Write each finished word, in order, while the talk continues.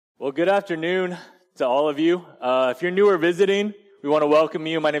Well, good afternoon to all of you. If you're new or visiting, we want to welcome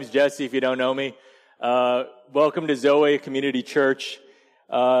you. My name is Jesse, if you don't know me. Welcome to Zoe Community Church.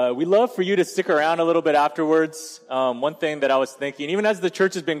 We'd love for you to stick around a little bit afterwards. One thing that I was thinking, even as the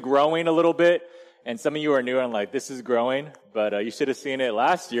church has been growing a little bit, and some of you are new and like, this is growing, but you should have seen it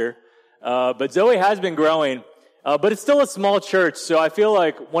last year. But Zoe has been growing, but it's still a small church, so I feel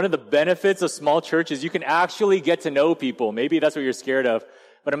like one of the benefits of small church is you can actually get to know people. Maybe that's what you're scared of.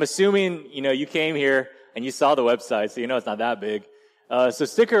 But I'm assuming, you came here and you saw the website, so you know it's not that big. So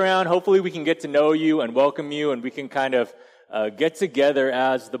stick around. Hopefully we can get to know you and welcome you, and we can kind of get together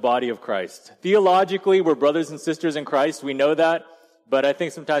as the body of Christ. Theologically, we're brothers and sisters in Christ. We know that, but I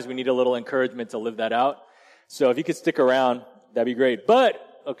think sometimes we need a little encouragement to live that out. So if you could stick around, that'd be great.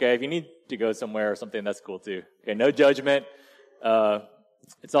 But, okay, if you need to go somewhere or something, that's cool too. Okay, no judgment.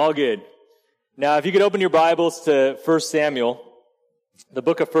 It's all good. Now, if you could open your Bibles to 1 Samuel, the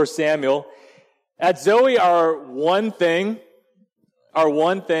book of 1 Samuel. At Zoe, our one thing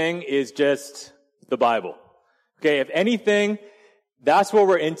is just the Bible. Okay, if anything, that's what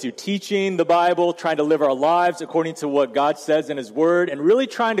we're into. Teaching the Bible, trying to live our lives according to what God says in His Word, and really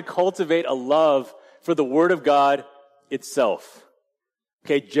trying to cultivate a love for the Word of God itself.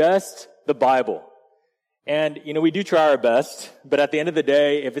 Okay, just the Bible. And, we do try our best, but at the end of the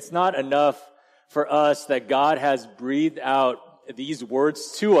day, if it's not enough for us that God has breathed out these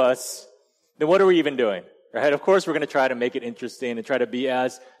words to us, then what are we even doing? Right? Of course, we're going to try to make it interesting and try to be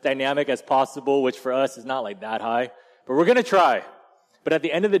as dynamic as possible, which for us is not like that high, but we're going to try. But at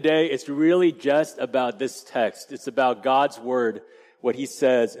the end of the day, it's really just about this text. It's about God's word, what He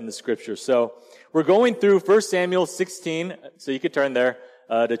says in the scripture. So we're going through 1 Samuel 16, so you could turn there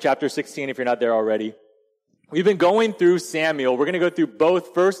to chapter 16 if you're not there already. We've been going through Samuel. We're going to go through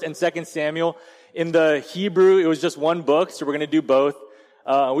both 1 and 2 Samuel. In the Hebrew, it was just one book, so we're going to do both.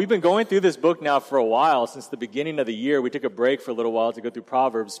 We've been going through this book now for a while, since the beginning of the year. We took a break for a little while to go through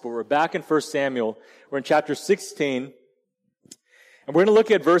Proverbs, but we're back in 1 Samuel. We're in chapter 16, and we're going to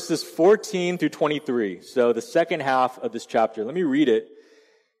look at verses 14 through 23, so the second half of this chapter. Let me read it,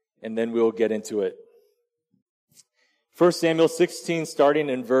 and then we'll get into it. 1 Samuel 16, starting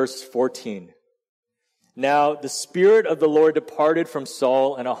in verse 14. Now the Spirit of the Lord departed from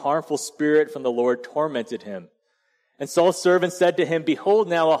Saul, and a harmful spirit from the Lord tormented him. And Saul's servant said to him, Behold,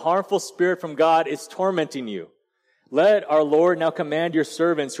 now a harmful spirit from God is tormenting you. Let our Lord now command your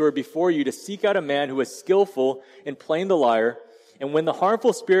servants who are before you to seek out a man who is skillful in playing the lyre. And when the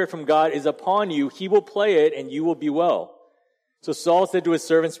harmful spirit from God is upon you, he will play it, and you will be well. So Saul said to his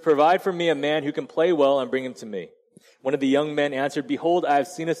servants, Provide for me a man who can play well, and bring him to me. One of the young men answered, Behold, I have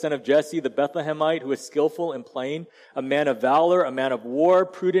seen a son of Jesse, the Bethlehemite, who is skillful in playing, a man of valor, a man of war,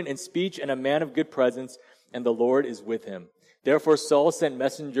 prudent in speech, and a man of good presence, and the Lord is with him. Therefore Saul sent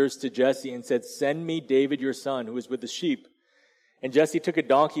messengers to Jesse and said, Send me David your son, who is with the sheep. And Jesse took a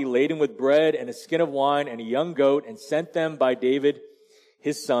donkey laden with bread and a skin of wine and a young goat, and sent them by David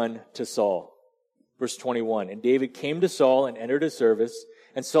his son to Saul. Verse 21, And David came to Saul and entered his service.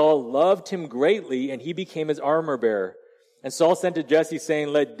 And Saul loved him greatly, and he became his armor-bearer. And Saul sent to Jesse, saying,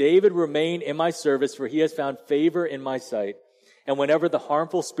 Let David remain in my service, for he has found favor in my sight. And whenever the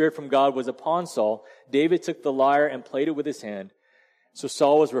harmful spirit from God was upon Saul, David took the lyre and played it with his hand. So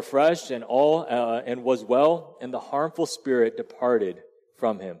Saul was refreshed and was well, and the harmful spirit departed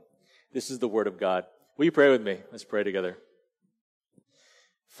from him. This is the word of God. Will you pray with me? Let's pray together.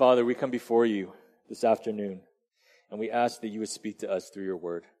 Father, we come before you this afternoon, and we ask that you would speak to us through your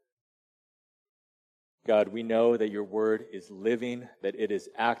word. God, we know that your word is living, that it is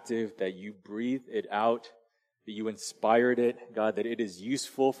active, that you breathe it out, that you inspired it, God, that it is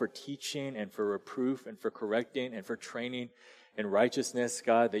useful for teaching and for reproof and for correcting and for training in righteousness,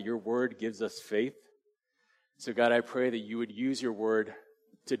 God, that your word gives us faith. So God, I pray that you would use your word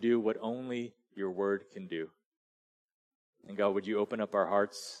to do what only your word can do. And God, would you open up our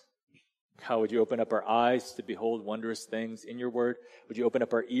hearts? God, would you open up our eyes to behold wondrous things in your word? Would you open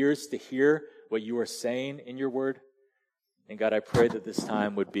up our ears to hear what you are saying in your word? And God, I pray that this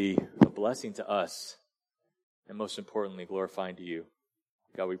time would be a blessing to us, and most importantly, glorifying to you.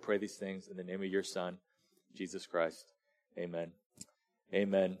 God, we pray these things in the name of your Son, Jesus Christ. Amen.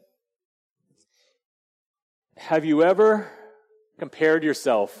 Amen. Have you ever compared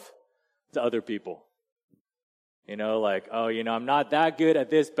yourself to other people? I'm not that good at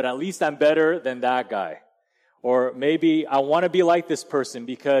this, but at least I'm better than that guy. Or maybe I want to be like this person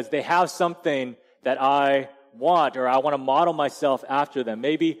because they have something that I want, or I want to model myself after them.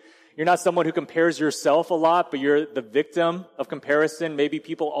 Maybe you're not someone who compares yourself a lot, but you're the victim of comparison. Maybe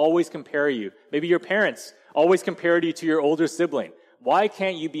people always compare you. Maybe your parents always compared you to your older sibling. Why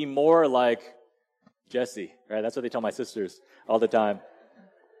can't you be more like Jesse? Right? That's what they tell my sisters all the time.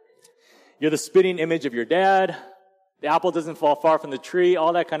 You're the spitting image of your dad. The apple doesn't fall far from the tree,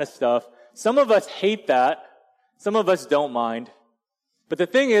 all that kind of stuff. Some of us hate that. Some of us don't mind. But the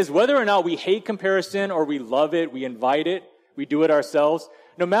thing is, whether or not we hate comparison or we love it, we invite it, we do it ourselves,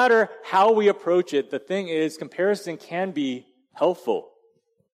 no matter how we approach it, the thing is, comparison can be helpful.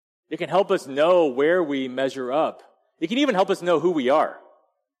 It can help us know where we measure up. It can even help us know who we are.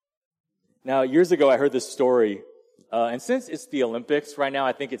 Now, years ago, I heard this story, and since it's the Olympics right now,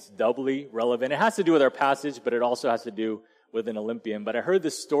 I think it's doubly relevant. It has to do with our passage, but it also has to do with an Olympian. But I heard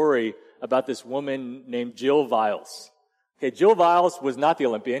this story about this woman named Jill Viles. Okay, Jill Viles was not the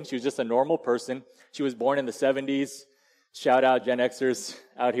Olympian. She was just a normal person. She was born in the 70s. Shout out Gen Xers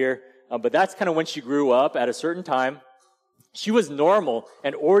out here. But that's kind of when she grew up at a certain time. She was normal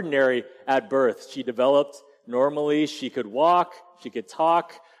and ordinary at birth. She developed normally. She could walk. She could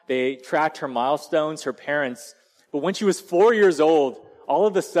talk. They tracked her milestones, her parents. But when she was 4 years old, all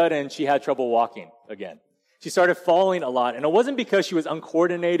of a sudden, she had trouble walking again. She started falling a lot. And it wasn't because she was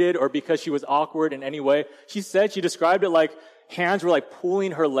uncoordinated or because she was awkward in any way. She described it like hands were like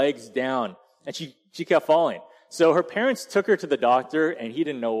pulling her legs down. And she kept falling. So her parents took her to the doctor, and he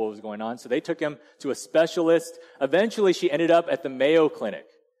didn't know what was going on. So they took him to a specialist. Eventually, she ended up at the Mayo Clinic.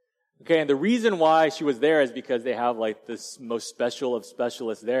 Okay, and the reason why she was there is because they have like this most special of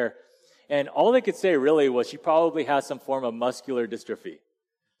specialists there. And all they could say really was she probably has some form of muscular dystrophy.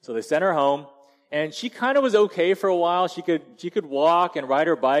 So they sent her home. And she kind of was okay for a while. She could walk and ride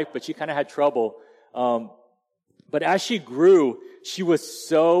her bike, but she kind of had trouble. But as she grew, she was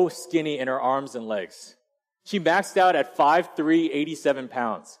so skinny in her arms and legs. She maxed out at 5'3", 87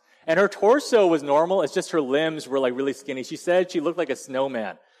 pounds. And her torso was normal. It's just her limbs were like really skinny. She said she looked like a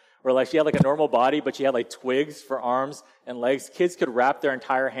snowman. Or like she had like a normal body, but she had like twigs for arms and legs. Kids could wrap their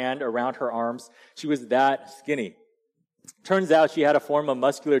entire hand around her arms. She was that skinny. Turns out she had a form of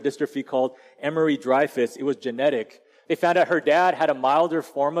muscular dystrophy called Emery-Dreifuss. It was genetic. They found out her dad had a milder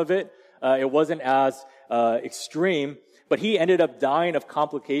form of it. It wasn't as extreme, but he ended up dying of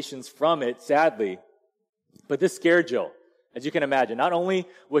complications from it, sadly. But this scared Jill, as you can imagine. Not only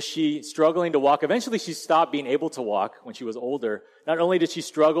was she struggling to walk, eventually she stopped being able to walk when she was older. Not only did she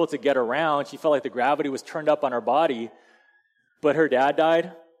struggle to get around, she felt like the gravity was turned up on her body, but her dad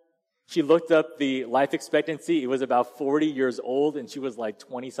died. She looked up the life expectancy. It was about 40 years old, and she was like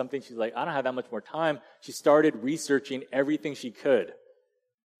 20-something. She's like, I don't have that much more time. She started researching everything she could.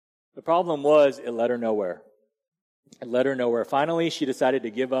 The problem was it led her nowhere. It led her nowhere. Finally, she decided to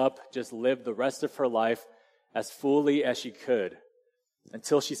give up, just live the rest of her life as fully as she could,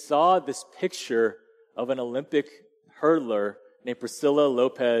 until she saw this picture of an Olympic hurdler named Priscilla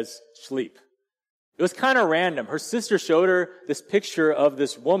Lopez Schleep. It was kind of random. Her sister showed her this picture of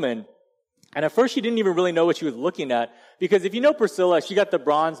this woman, and at first she didn't even really know what she was looking at, because if you know Priscilla, she got the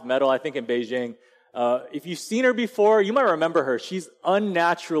bronze medal, I think, in Beijing. If you've seen her before, you might remember her. She's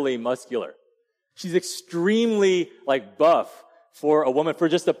unnaturally muscular. She's extremely buff for a woman, for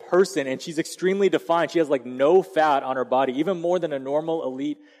just a person, and she's extremely defined. She has no fat on her body, even more than a normal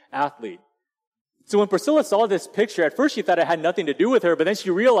elite athlete. So when Priscilla saw this picture, at first she thought it had nothing to do with her, but then she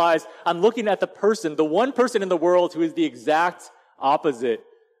realized, I'm looking at the person, the one person in the world who is the exact opposite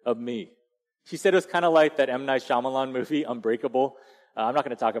of me. She said it was kind of like that M. Night Shyamalan movie, Unbreakable. I'm not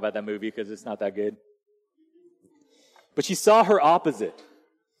going to talk about that movie because it's not that good. But she saw her opposite.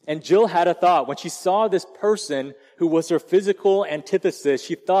 And Jill had a thought. When she saw this person who was her physical antithesis,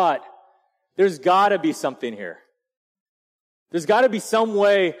 she thought, there's got to be something here. There's got to be some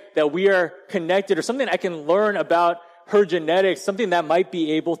way that we are connected, or something I can learn about her genetics, something that might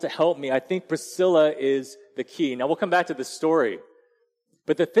be able to help me. I think Priscilla is the key. Now, we'll come back to this story.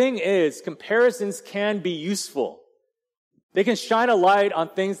 But the thing is, comparisons can be useful. They can shine a light on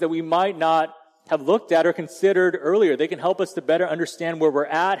things that we might not have looked at or considered earlier. They can help us to better understand where we're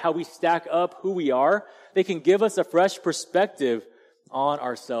at, how we stack up, who we are. They can give us a fresh perspective on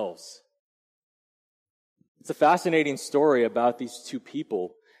ourselves. It's a fascinating story about these two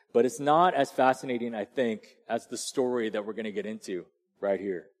people, but it's not as fascinating, I think, as the story that we're going to get into right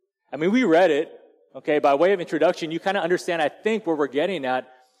here. I mean, we read it, okay, by way of introduction. You kind of understand, I think, where we're getting at.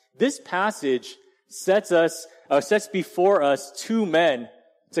 This passage sets before us two men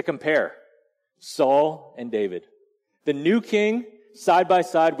to compare. Saul and David. The new king side by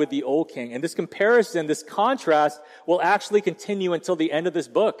side with the old king. And this comparison, this contrast, will actually continue until the end of this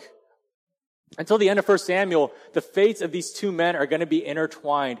book. Until the end of 1 Samuel, the fates of these two men are going to be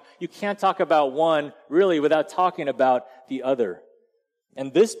intertwined. You can't talk about one, really, without talking about the other.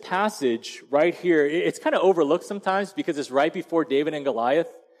 And this passage right here, it's kind of overlooked sometimes because it's right before David and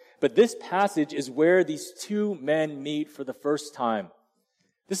Goliath. But this passage is where these two men meet for the first time.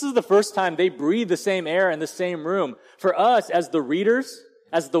 This is the first time they breathe the same air in the same room. For us, as the readers,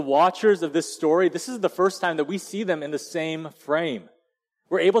 as the watchers of this story, this is the first time that we see them in the same frame.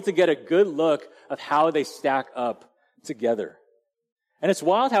 We're able to get a good look of how they stack up together. And it's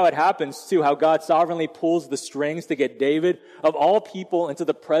wild how it happens, too, how God sovereignly pulls the strings to get David, of all people, into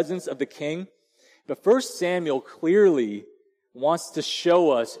the presence of the king. But 1 Samuel clearly wants to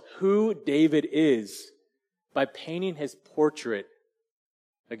show us who David is by painting his portrait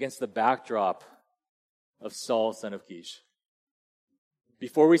against the backdrop of Saul, son of Kish.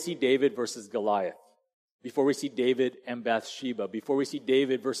 Before we see David versus Goliath, before we see David and Bathsheba, before we see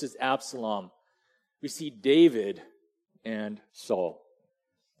David versus Absalom, we see David and Saul.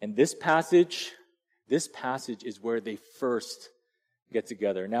 And this passage is where they first get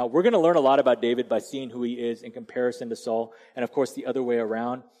together. Now, we're going to learn a lot about David by seeing who he is in comparison to Saul, and of course the other way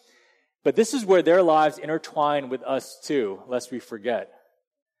around. But this is where their lives intertwine with us too, lest we forget.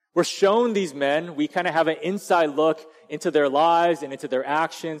 We're shown these men. We kind of have an inside look into their lives and into their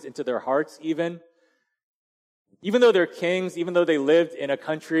actions, into their hearts even. Even though they're kings, even though they lived in a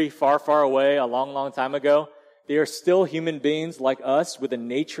country far, far away a long, long time ago, they are still human beings like us with a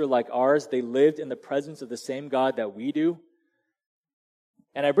nature like ours. They lived in the presence of the same God that we do.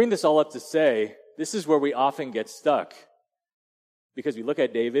 And I bring this all up to say, this is where we often get stuck. Because we look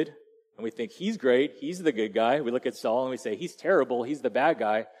at David and we think he's great, he's the good guy. We look at Saul and we say he's terrible, he's the bad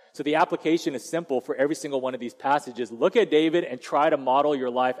guy. So the application is simple for every single one of these passages. Look at David and try to model your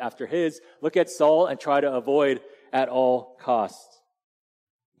life after his. Look at Saul and try to avoid at all costs.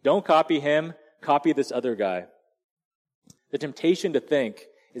 Don't copy him, copy this other guy. The temptation to think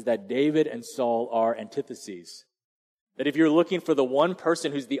is that David and Saul are antitheses. That if you're looking for the one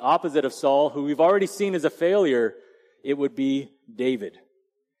person who's the opposite of Saul, who we've already seen as a failure, it would be David.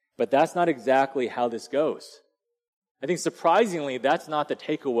 But that's not exactly how this goes. I think surprisingly, that's not the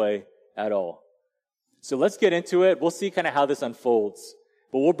takeaway at all. So let's get into it. We'll see kind of how this unfolds.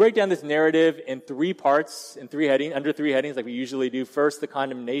 But we'll break down this narrative in three parts, under three headings like we usually do. First, the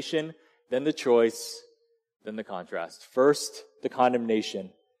condemnation, then the choice, then the contrast. First, the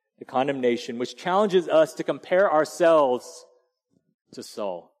condemnation. The condemnation, which challenges us to compare ourselves to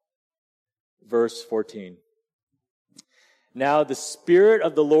Saul. Verse 14. Now the Spirit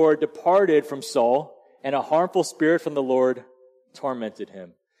of the Lord departed from Saul, and a harmful spirit from the Lord tormented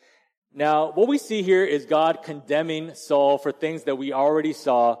him. Now, what we see here is God condemning Saul for things that we already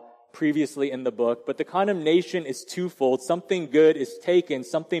saw previously in the book, but the condemnation is twofold. Something good is taken,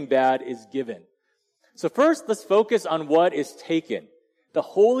 something bad is given. So first, let's focus on what is taken. The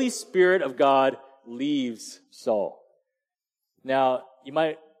Holy Spirit of God leaves Saul. Now, you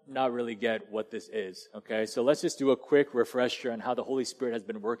might not really get what this is, okay? So let's just do a quick refresher on how the Holy Spirit has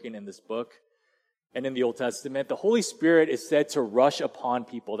been working in this book. And in the Old Testament, the Holy Spirit is said to rush upon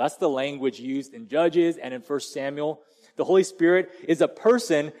people. That's the language used in Judges and in 1 Samuel. The Holy Spirit is a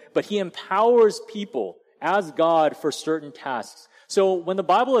person, but he empowers people as God for certain tasks. So when the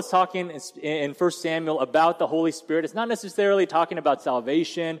Bible is talking in 1 Samuel about the Holy Spirit, it's not necessarily talking about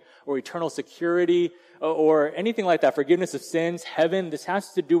salvation or eternal security or anything like that, forgiveness of sins, heaven. This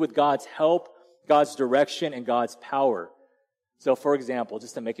has to do with God's help, God's direction, and God's power. So for example,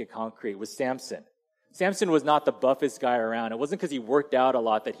 just to make it concrete, with Samson. Samson was not the buffest guy around. It wasn't because he worked out a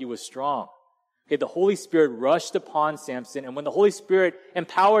lot that he was strong. Okay, the Holy Spirit rushed upon Samson, and when the Holy Spirit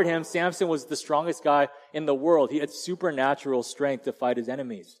empowered him, Samson was the strongest guy in the world. He had supernatural strength to fight his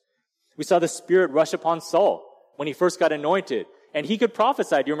enemies. We saw the Spirit rush upon Saul when he first got anointed, and he could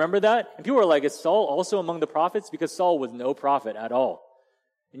prophesy. Do you remember that? And people were like, is Saul also among the prophets? Because Saul was no prophet at all.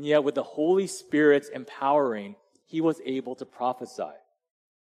 And yet with the Holy Spirit's empowering, he was able to prophesy.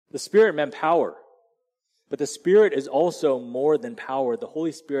 The Spirit meant power. But the Spirit is also more than power. The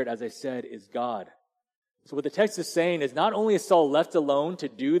Holy Spirit, as I said, is God. So what the text is saying is not only is Saul left alone to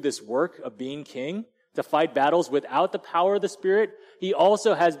do this work of being king, to fight battles without the power of the Spirit, he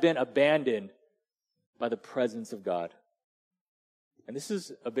also has been abandoned by the presence of God. And this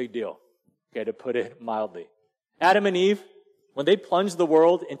is a big deal, okay, to put it mildly. Adam and Eve, when they plunged the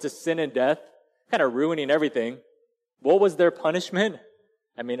world into sin and death, kind of ruining everything, what was their punishment?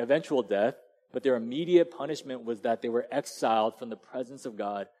 Eventual death. But their immediate punishment was that they were exiled from the presence of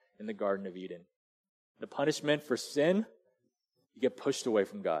God in the Garden of Eden. The punishment for sin, you get pushed away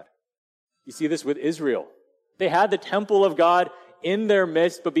from God. You see this with Israel. They had the temple of God in their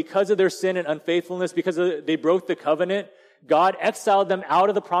midst, but because of their sin and unfaithfulness, because they broke the covenant, God exiled them out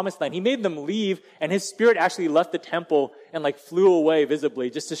of the promised land. He made them leave, and his spirit actually left the temple and flew away visibly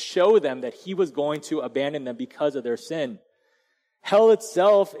just to show them that he was going to abandon them because of their sin. Hell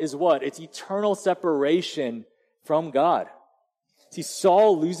itself is what? It's eternal separation from God. See,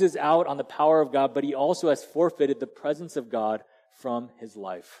 Saul loses out on the power of God, but he also has forfeited the presence of God from his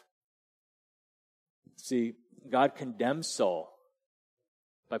life. See, God condemns Saul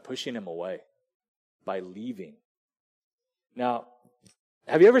by pushing him away, by leaving. Now,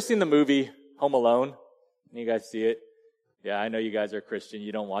 have you ever seen the movie Home Alone? You guys see it? Yeah, I know you guys are Christian.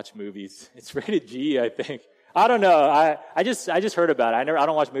 You don't watch movies. It's rated G, I think. I don't know. I just heard about it. I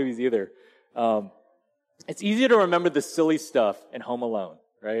don't watch movies either. It's easy to remember the silly stuff in Home Alone,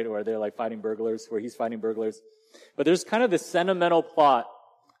 right? Where they're fighting burglars, where he's fighting burglars. But there's kind of this sentimental plot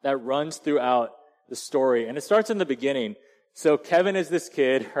that runs throughout the story. And it starts in the beginning. So Kevin is this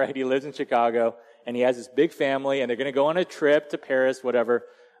kid, right? He lives in Chicago, and he has this big family, and they're going to go on a trip to Paris, whatever.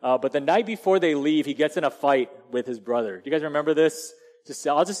 But the night before they leave, he gets in a fight with his brother. Do you guys remember this?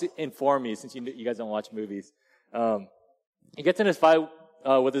 I'll just inform you, since you guys don't watch movies. He gets in a fight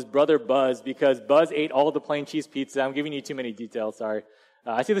with his brother Buzz because Buzz ate all the plain cheese pizza. I'm giving you too many details, sorry.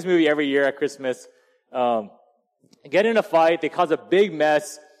 I see this movie every year at Christmas. Get in a fight, they cause a big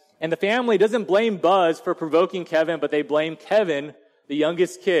mess, and the family doesn't blame Buzz for provoking Kevin, but they blame Kevin, the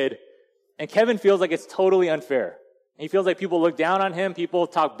youngest kid, and Kevin feels like it's totally unfair. He feels like people look down on him, people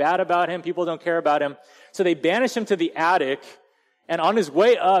talk bad about him, people don't care about him. So they banish him to the attic, and on his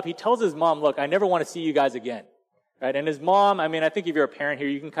way up, he tells his mom, look, I never want to see you guys again. Right? And his mom, I think if you're a parent here,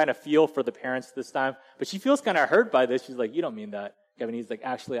 you can kind of feel for the parents this time, but she feels kind of hurt by this. She's like, you don't mean that, Kevin. He's like,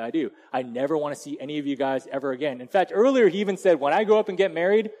 actually, I do. I never want to see any of you guys ever again. In fact, earlier he even said, when I grow up and get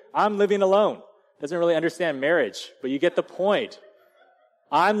married, I'm living alone. Doesn't really understand marriage, but you get the point.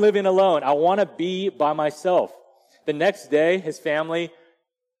 I'm living alone. I want to be by myself. The next day, his family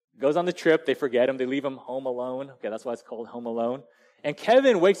goes on the trip. They forget him. They leave him home alone. Okay, that's why it's called Home Alone. And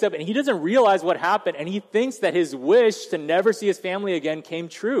Kevin wakes up and he doesn't realize what happened, and he thinks that his wish to never see his family again came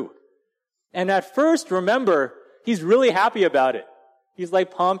true. And at first, remember, he's really happy about it. He's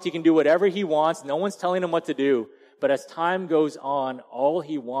pumped. He can do whatever he wants. No one's telling him what to do. But as time goes on, all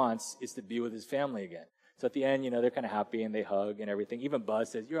he wants is to be with his family again. So at the end, they're kind of happy and they hug and everything. Even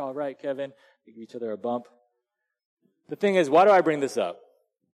Buzz says, you're all right, Kevin. They give each other a bump. The thing is, why do I bring this up?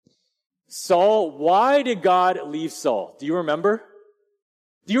 Saul, why did God leave Saul? Do you remember?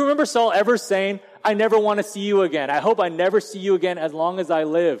 Do you remember Saul ever saying, I never want to see you again. I hope I never see you again as long as I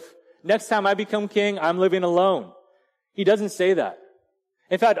live. Next time I become king, I'm living alone. He doesn't say that.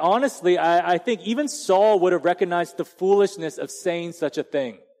 In fact, honestly, I think even Saul would have recognized the foolishness of saying such a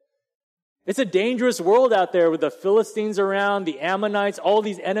thing. It's a dangerous world out there with the Philistines around, the Ammonites, all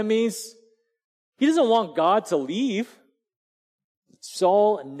these enemies. He doesn't want God to leave.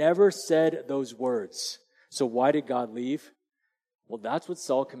 Saul never said those words. So why did God leave? Well, that's what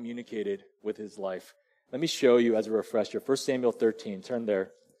Saul communicated with his life. Let me show you as a refresher. 1 Samuel 13, turn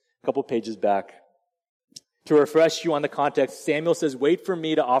there, a couple pages back. To refresh you on the context, Samuel says, wait for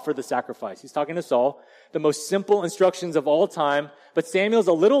me to offer the sacrifice. He's talking to Saul, the most simple instructions of all time. But Samuel's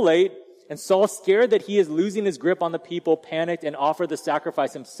a little late, and Saul, scared that he is losing his grip on the people, panicked and offered the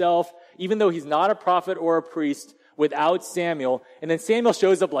sacrifice himself, even though he's not a prophet or a priest, without Samuel. And then Samuel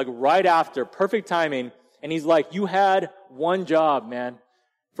shows up right after, perfect timing, and he's like, you had one job, man.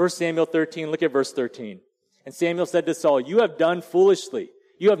 1 Samuel 13, look at verse 13. And Samuel said to Saul, you have done foolishly.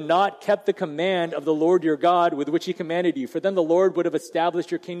 You have not kept the command of the Lord your God with which he commanded you. For then the Lord would have established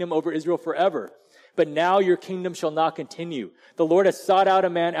your kingdom over Israel forever. But now your kingdom shall not continue. The Lord has sought out a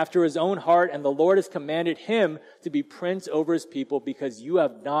man after his own heart, and the Lord has commanded him to be prince over his people, because you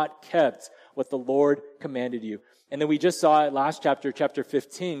have not kept what the Lord commanded you. And then we just saw it last chapter, chapter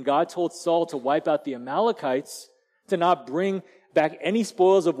 15. God told Saul to wipe out the Amalekites, to not bring back any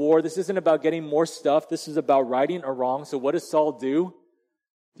spoils of war. This isn't about getting more stuff. This is about righting a wrong. So what does Saul do?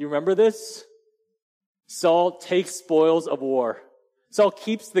 Do you remember this? Saul takes spoils of war. Saul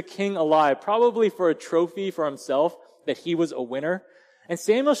keeps the king alive, probably for a trophy for himself that he was a winner. And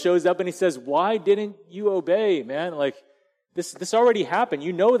Samuel shows up and he says, why didn't you obey, man? This already happened.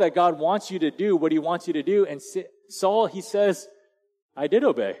 You know that God wants you to do what he wants you to do. And Saul, he says, I did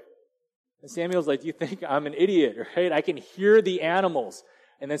obey. And Samuel's like, you think I'm an idiot, right? I can hear the animals.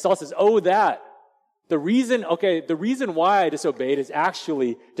 And then Saul says, that. The reason why I disobeyed is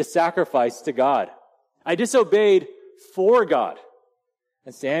actually to sacrifice to God. I disobeyed for God.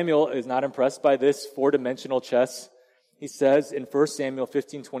 And Samuel is not impressed by this four-dimensional chess. He says in 1 Samuel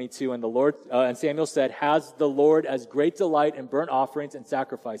 15:22, and Samuel said, "Has the Lord as great delight in burnt offerings and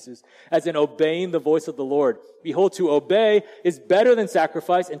sacrifices as in obeying the voice of the Lord? Behold, to obey is better than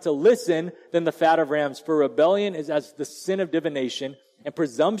sacrifice, and to listen than the fat of rams. For rebellion is as the sin of divination, and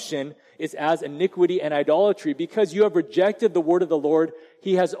presumption is as iniquity and idolatry. Because you have rejected the word of the Lord,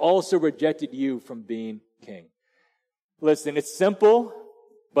 he has also rejected you from being king." Listen, it's simple,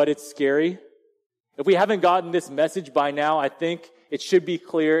 but it's scary. If we haven't gotten this message by now, I think it should be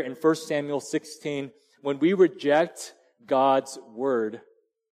clear in 1 Samuel 16, when we reject God's word,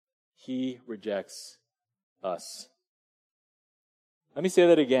 he rejects us. Let me say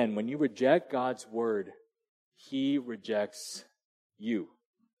that again. When you reject God's word, he rejects you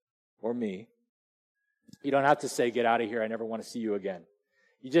or me. You don't have to say, "Get out of here, I never want to see you again."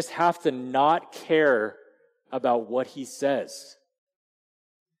 You just have to not care about what he says.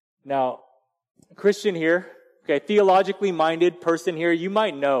 Now, Christian here, okay, theologically minded person here, you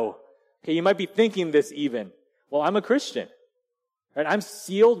might know, okay, you might be thinking this even. Well, I'm a Christian, right? I'm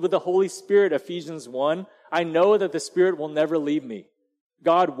sealed with the Holy Spirit, Ephesians 1. I know that the Spirit will never leave me.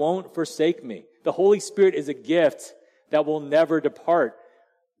 God won't forsake me. The Holy Spirit is a gift that will never depart.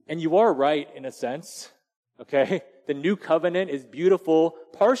 And you are right in a sense, okay? The new covenant is beautiful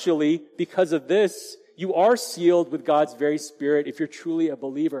partially because of this. You are sealed with God's very Spirit if you're truly a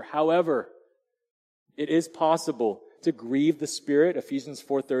believer. However, it is possible to grieve the Spirit, Ephesians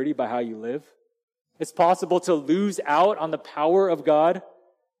 4:30, by how you live. It's possible to lose out on the power of God.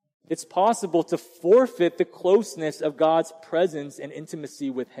 It's possible to forfeit the closeness of God's presence and intimacy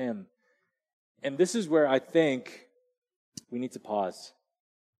with him. And this is where I think we need to pause.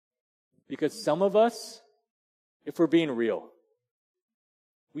 Because some of us, if we're being real,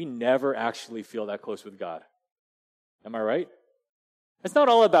 we never actually feel that close with God. Am I right? It's not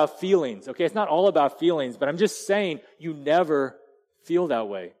all about feelings, okay? It's not all about feelings, but I'm just saying you never feel that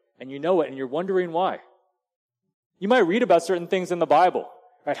way. And you know it, and you're wondering why. You might read about certain things in the Bible,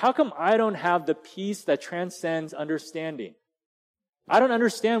 right? How come I don't have the peace that transcends understanding? I don't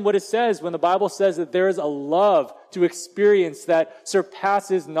understand what it says when the Bible says that there is a love to experience that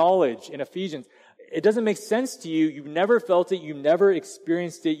surpasses knowledge in Ephesians. It doesn't make sense to you. You've never felt it. You never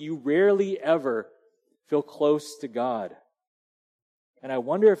experienced it. You rarely ever feel close to God. And I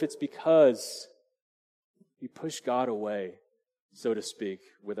wonder if it's because we push God away, so to speak,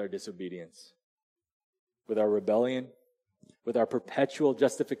 with our disobedience, with our rebellion, with our perpetual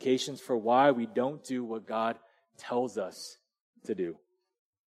justifications for why we don't do what God tells us to do.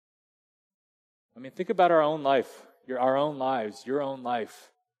 I mean, think about our own life, our own lives, your own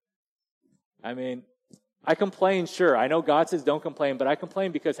life. I mean, I complain, sure. I know God says don't complain, but I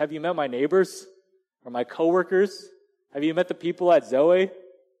complain because have you met my neighbors or my coworkers? Have you met the people at Zoe?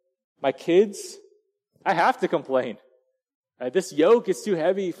 My kids? I have to complain. This yoke is too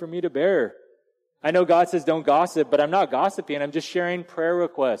heavy for me to bear. I know God says don't gossip, but I'm not gossiping. I'm just sharing prayer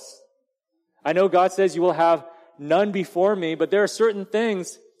requests. I know God says you will have none before me, but there are certain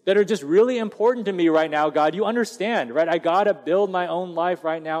things that are just really important to me right now, God. You understand, right? I gotta build my own life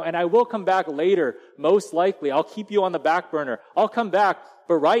right now, and I will come back later, most likely. I'll keep you on the back burner. I'll come back,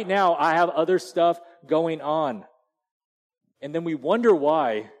 but right now I have other stuff going on. And then we wonder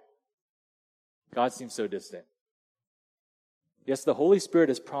why God seems so distant. Yes, the Holy Spirit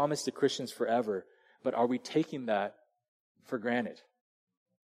is promised to Christians forever, but are we taking that for granted?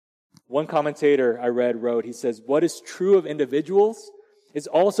 One commentator I read wrote, he says, "What is true of individuals is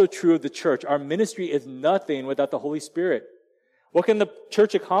also true of the church. Our ministry is nothing without the Holy Spirit. What can the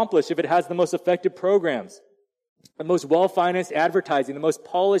church accomplish if it has the most effective programs, the most well-financed advertising, the most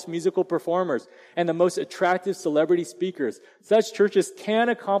polished musical performers, and the most attractive celebrity speakers? Such churches can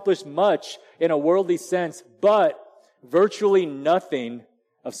accomplish much in a worldly sense, but virtually nothing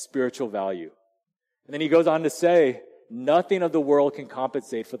of spiritual value." And then he goes on to say, "Nothing of the world can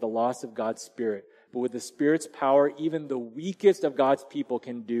compensate for the loss of God's Spirit, but with the Spirit's power, even the weakest of God's people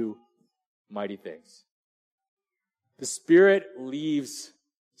can do mighty things." The Spirit leaves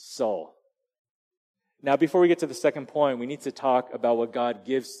Saul. Now, before we get to the second point, we need to talk about what God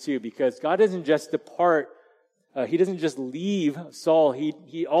gives too, because God doesn't just depart, he doesn't just leave Saul,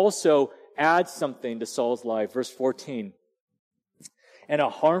 he also adds something to Saul's life. Verse 14. "And a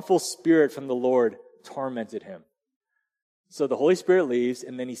harmful spirit from the Lord tormented him." So the Holy Spirit leaves,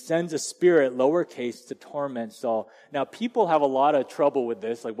 and then he sends a spirit, lowercase, to torment Saul. Now, people have a lot of trouble with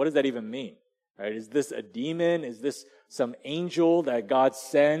this. Like, what does that even mean? Right? Is this a demon? Is this some angel that God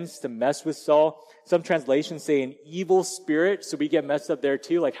sends to mess with Saul? Some translations say an evil spirit, so we get messed up there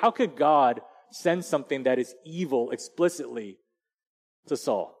too. Like, how could God send something that is evil explicitly to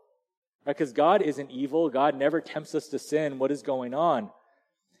Saul? right? Because God isn't evil. God never tempts us to sin. What is going on?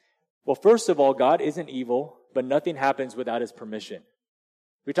 Well, first of all, God isn't evil, but nothing happens without his permission.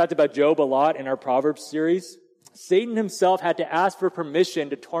 We talked about Job a lot in our Proverbs series. Satan himself had to ask for permission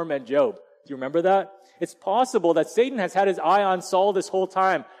to torment Job. Do you remember that? It's possible that Satan has had his eye on Saul this whole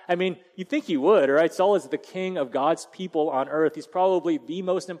time. I mean, you'd think he would, right? Saul is the king of God's people on earth. He's probably the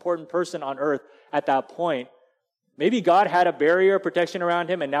most important person on earth at that point. Maybe God had a barrier of protection around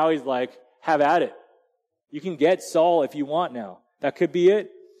him, and now he's like, have at it. You can get Saul if you want now. That could be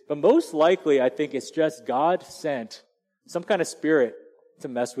it. But most likely, I think it's just God sent some kind of spirit to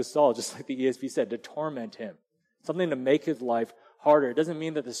mess with Saul, just like the ESV said, to torment him. Something to make his life harder. It doesn't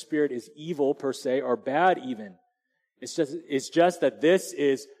mean that the spirit is evil per se or bad even. It's just that this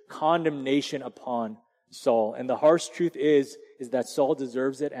is condemnation upon Saul. And the harsh truth is that Saul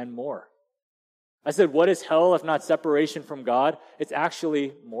deserves it and more. I said, what is hell if not separation from God? It's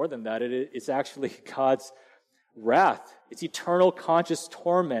actually more than that. It's actually God's wrath. It's eternal conscious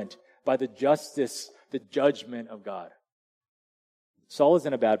torment by the justice, the judgment of God. Saul is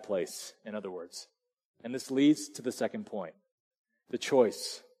in a bad place, in other words. And this leads to the second point, the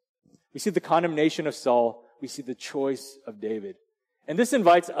choice. We see the condemnation of Saul. We see the choice of David. And this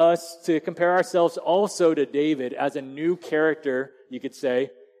invites us to compare ourselves also to David as a new character, you could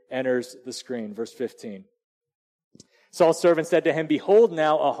say, enters the screen. Verse 15. Saul's servant said to him, "Behold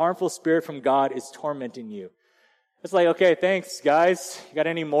now, a harmful spirit from God is tormenting you." It's like, okay, thanks, guys. You got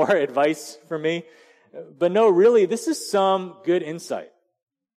any more advice for me? But no, really, this is some good insight.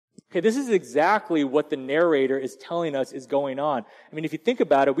 Okay, this is exactly what the narrator is telling us is going on. I mean, if you think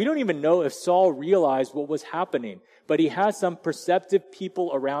about it, we don't even know if Saul realized what was happening, but he has some perceptive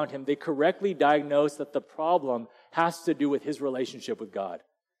people around him. They correctly diagnose that the problem has to do with his relationship with God.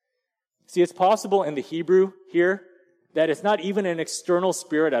 See, it's possible in the Hebrew here that it's not even an external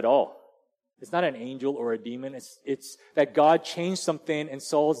spirit at all. It's not an angel or a demon. It's that God changed something in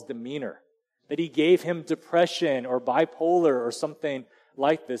Saul's demeanor, that he gave him depression or bipolar or something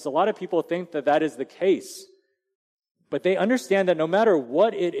like this. A lot of people think that that is the case. But they understand that no matter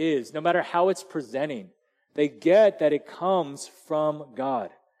what it is, no matter how it's presenting, they get that it comes from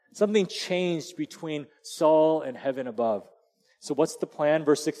God. Something changed between Saul and heaven above. So what's the plan?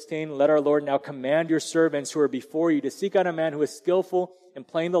 Verse 16, "Let our Lord now command your servants who are before you to seek out a man who is skillful in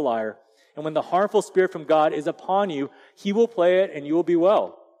playing the lyre. And when the harmful spirit from God is upon you, he will play it and you will be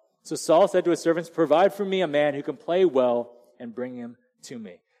well." So Saul said to his servants, "Provide for me a man who can play well and bring him to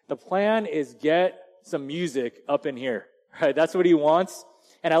me." The plan is get some music up in here, right? That's what he wants.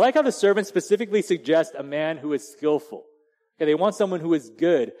 And I like how the servants specifically suggest a man who is skillful. Okay, they want someone who is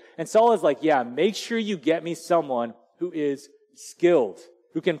good. And Saul is like, yeah, make sure you get me someone who is skilled,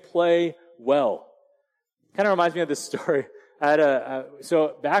 who can play well. Kind of reminds me of this story.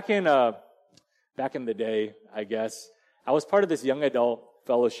 So back in the day, I guess, I was part of this young adult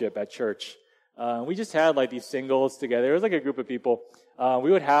fellowship at church. We just had like these singles together. It was like a group of people.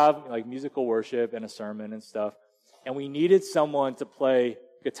 We would have like musical worship and a sermon and stuff. And we needed someone to play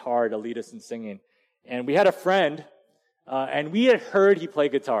guitar to lead us in singing. And we had a friend, and we had heard he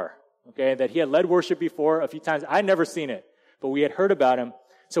played guitar, okay, that he had led worship before a few times. I'd never seen it, but we had heard about him.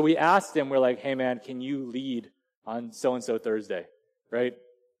 So we asked him, we're like, "Hey man, can you lead on so-and-so Thursday?" Right?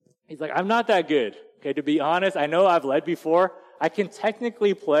 He's like, "I'm not that good. Okay, to be honest, I know I've led before. I can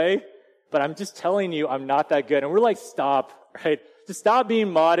technically play, but I'm just telling you I'm not that good." And we're like, stop, right? Just stop being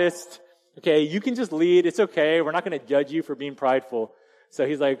modest. Okay, you can just lead. It's okay. We're not going to judge you for being prideful. So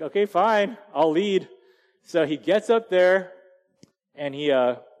he's like, "Okay, fine. I'll lead." So he gets up there and he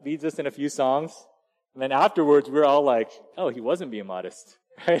leads us in a few songs. And then afterwards, we're all like, oh, he wasn't being modest,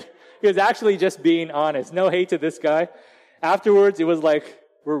 right? He was actually just being honest. No hate to this guy. Afterwards, it was like,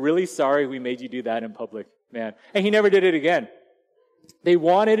 "We're really sorry we made you do that in public, man." And he never did it again. They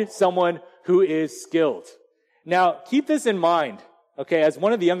wanted someone who is skilled. Now, keep this in mind, okay? As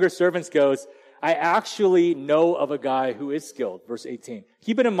one of the younger servants goes, I actually know of a guy who is skilled, verse 18.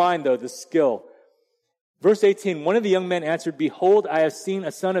 Keep it in mind, though, the skill. Verse 18, "One of the young men answered, 'Behold, I have seen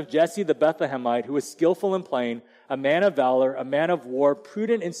a son of Jesse the Bethlehemite who is skillful in playing, a man of valor, a man of war,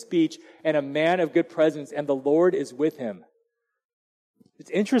 prudent in speech, and a man of good presence, and the Lord is with him.'"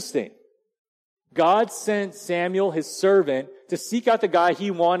 It's interesting. God sent Samuel, his servant, to seek out the guy he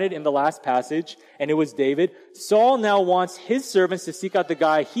wanted in the last passage, and it was David. Saul now wants his servants to seek out the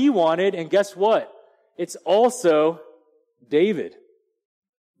guy he wanted, and guess what? It's also David.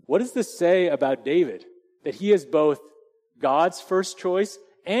 What does this say about David? That he is both God's first choice,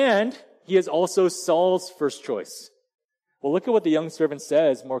 and he is also Saul's first choice. Well, look at what the young servant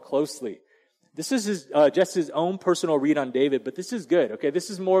says more closely. This is just his own personal read on David, but this is good, okay? This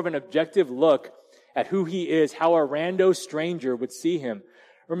is more of an objective look at who he is, how a rando stranger would see him.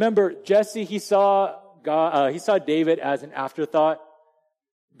 Remember, Jesse, he saw David as an afterthought.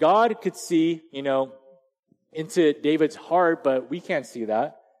 God could see, into David's heart, but we can't see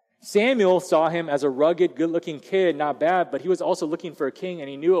that. Samuel saw him as a rugged, good-looking kid, not bad, but he was also looking for a king, and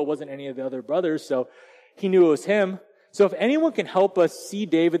he knew it wasn't any of the other brothers, so he knew it was him. So if anyone can help us see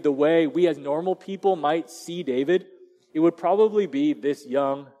David the way we as normal people might see David, it would probably be this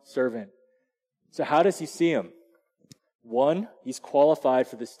young servant. So how does he see him? 1, he's qualified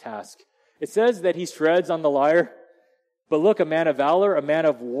for this task. It says that he shreds on the lyre, but look, a man of valor, a man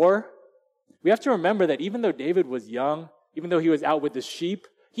of war. We have to remember that even though David was young, even though he was out with the sheep,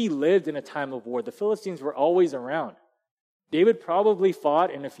 he lived in a time of war. The Philistines were always around. David probably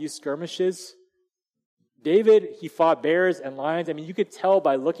fought in a few skirmishes. David, he fought bears and lions. I mean, you could tell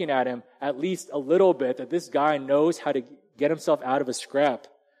by looking at him at least a little bit that this guy knows how to get himself out of a scrap.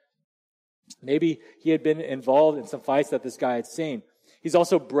 Maybe he had been involved in some fights that this guy had seen. He's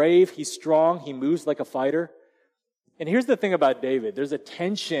also brave. He's strong. He moves like a fighter. And here's the thing about David. There's a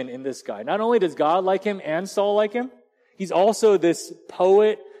tension in this guy. Not only does God like him and Saul like him, he's also this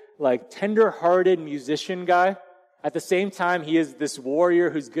poet, tender-hearted musician guy. At the same time, he is this warrior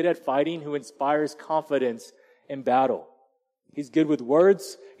who's good at fighting, who inspires confidence in battle. He's good with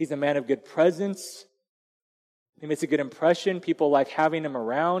words. He's a man of good presence. He makes a good impression. People like having him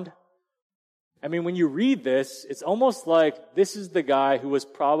around. I mean, when you read this, it's almost like this is the guy who was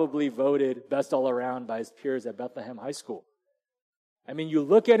probably voted best all around by his peers at Bethlehem High School. I mean, you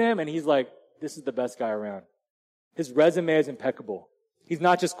look at him and he's like, this is the best guy around. His resume is impeccable. He's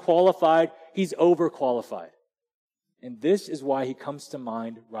not just qualified, he's overqualified. And this is why he comes to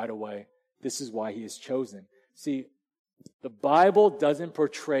mind right away. This is why he is chosen. See, the Bible doesn't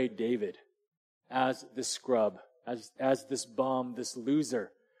portray David as this scrub, as this bum, this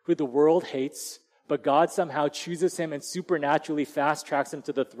loser, who the world hates, but God somehow chooses him and supernaturally fast-tracks him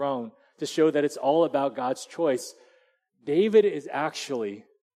to the throne to show that it's all about God's choice. David is actually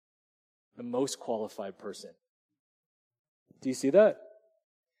the most qualified person. Do you see that?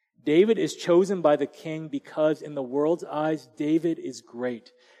 David is chosen by the king because in the world's eyes, David is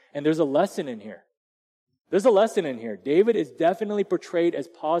great. And there's a lesson in here. There's a lesson in here. David is definitely portrayed as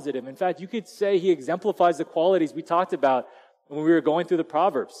positive. In fact, you could say he exemplifies the qualities we talked about when we were going through the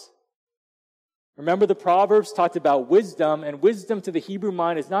Proverbs. Remember, the Proverbs talked about wisdom, and wisdom to the Hebrew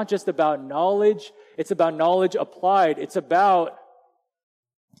mind is not just about knowledge, it's about knowledge applied. It's about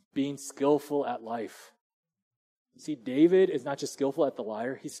being skillful at life. See, David is not just skillful at the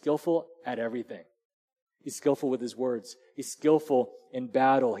lyre, he's skillful at everything. He's skillful with his words. He's skillful in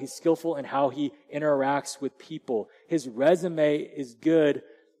battle. He's skillful in how he interacts with people. His resume is good.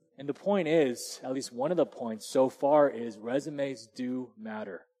 And the point is, at least one of the points so far is resumes do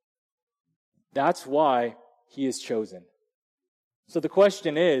matter. That's why he is chosen. So the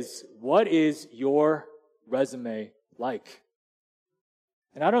question is, what is your resume like?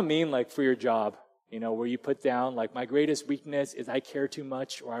 And I don't mean for your job, where you put down my greatest weakness is I care too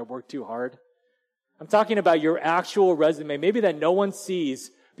much or I work too hard. I'm talking about your actual resume, maybe that no one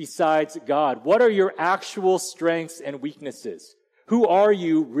sees besides God. What are your actual strengths and weaknesses? Who are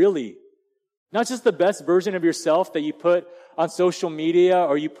you really? Not just the best version of yourself that you put on social media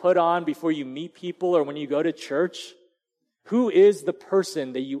or you put on before you meet people or when you go to church. Who is the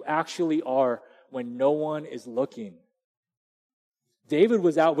person that you actually are when no one is looking? David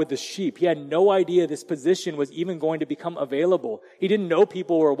was out with the sheep. He had no idea this position was even going to become available. He didn't know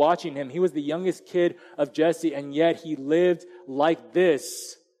people were watching him. He was the youngest kid of Jesse, and yet he lived like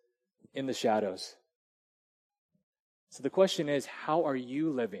this in the shadows. So the question is, how are you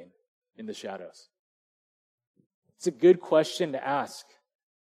living in the shadows? It's a good question to ask.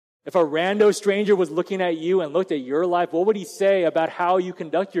 If a rando stranger was looking at you and looked at your life, what would he say about how you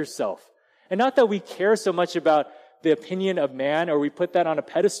conduct yourself? And not that we care so much about the opinion of man or we put that on a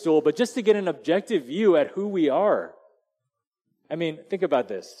pedestal, but just to get an objective view at who we are. I mean, think about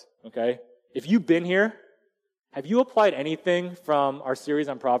this, okay? If you've been here, have you applied anything from our series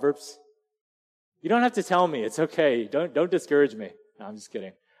on Proverbs? You don't have to tell me. It's okay. Don't discourage me. No, I'm just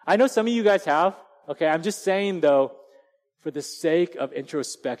kidding. I know some of you guys have. Okay, I'm just saying, though, for the sake of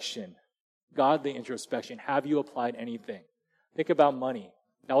introspection, godly introspection, have you applied anything? Think about money.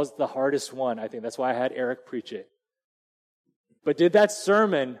 That was the hardest one, I think. That's why I had Eric preach it. But did that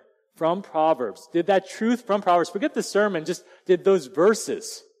sermon from Proverbs, did that truth from Proverbs, forget the sermon, just did those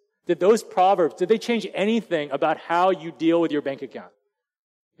verses, did those Proverbs, did they change anything about how you deal with your bank account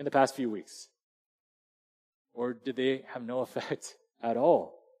in the past few weeks? Or did they have no effect at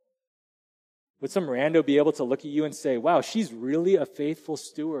all? Would some rando be able to look at you and say, wow, she's really a faithful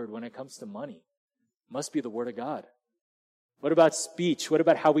steward when it comes to money? Must be the Word of God. What about speech? What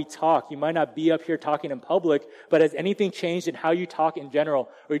about how we talk? You might not be up here talking in public, but has anything changed in how you talk in general?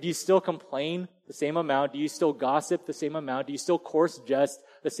 Or do you still complain the same amount? Do you still gossip the same amount? Do you still coarse jest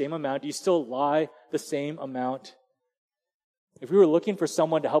the same amount? Do you still lie the same amount? If we were looking for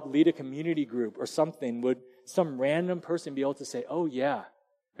someone to help lead a community group or something, would some random person be able to say, oh yeah,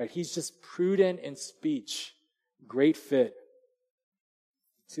 right, he's just prudent in speech. Great fit.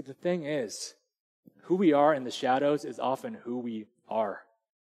 See, the thing is, who we are in the shadows is often who we are.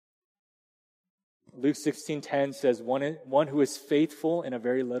 Luke 16:10 says, one who is faithful in a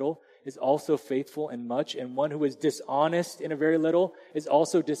very little is also faithful in much, and one who is dishonest in a very little is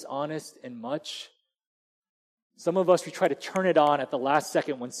also dishonest in much. Some of us, we try to turn it on at the last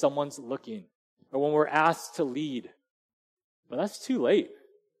second when someone's looking, or when we're asked to lead. But that's too late.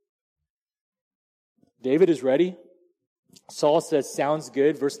 David is ready. Saul says, sounds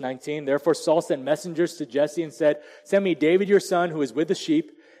good. Verse 19, therefore Saul sent messengers to Jesse and said, send me David your son who is with the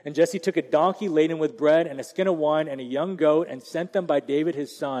sheep. And Jesse took a donkey laden with bread and a skin of wine and a young goat and sent them by David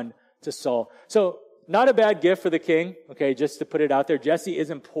his son to Saul. So not a bad gift for the king, okay, just to put it out there. Jesse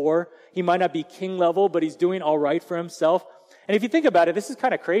isn't poor. He might not be king level, but he's doing all right for himself. And if you think about it, this is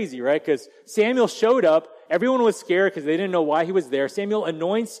kind of crazy, right? Because Samuel showed up. Everyone was scared because they didn't know why he was there. Samuel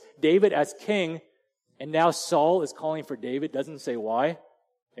anoints David as king. And now Saul is calling for David, doesn't say why.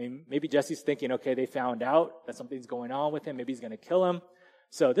 I mean, maybe Jesse's thinking, okay, they found out that something's going on with him. Maybe he's going to kill him.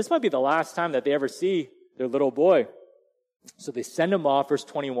 So this might be the last time that they ever see their little boy. So they send him off, verse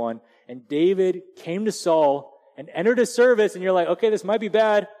 21. And David came to Saul and entered his service. And you're like, okay, this might be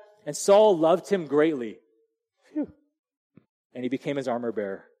bad. And Saul loved him greatly. Phew. And he became his armor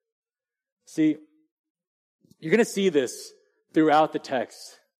bearer. See, you're going to see this throughout the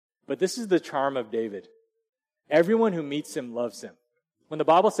text. But this is the charm of David. Everyone who meets him loves him. When the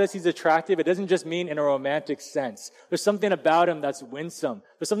Bible says he's attractive, it doesn't just mean in a romantic sense. There's something about him that's winsome.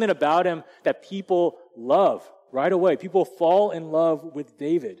 There's something about him that people love right away. People fall in love with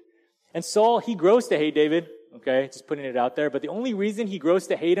David. And Saul, he grows to hate David. Okay, just putting it out there. But the only reason he grows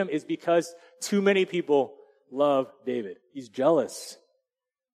to hate him is because too many people love David. He's jealous.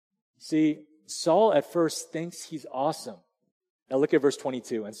 See, Saul at first thinks he's awesome. Now look at verse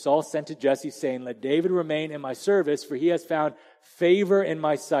 22. And Saul sent to Jesse saying, let David remain in my service, for he has found favor in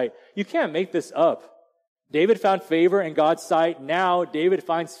my sight. You can't make this up. David found favor in God's sight. Now David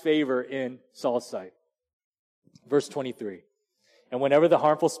finds favor in Saul's sight. Verse 23. And whenever the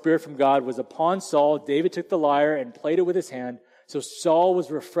harmful spirit from God was upon Saul, David took the lyre and played it with his hand. So Saul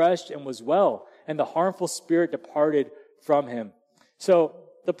was refreshed and was well, and the harmful spirit departed from him. So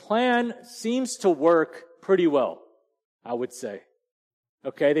the plan seems to work pretty well, I would say.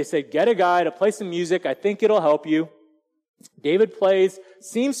 Okay, they say, get a guy to play some music. I think it'll help you. David plays,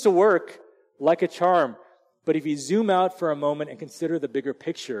 seems to work like a charm. But if you zoom out for a moment and consider the bigger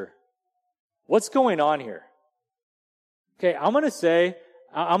picture, what's going on here? Okay, I'm going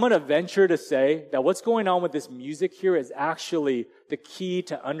to venture to say that what's going on with this music here is actually the key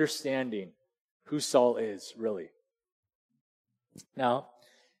to understanding who Saul is, really. Now,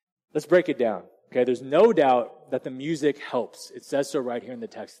 let's break it down. Okay, there's no doubt that the music helps. It says so right here in the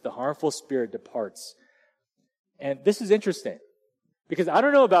text. The harmful spirit departs. And this is interesting because I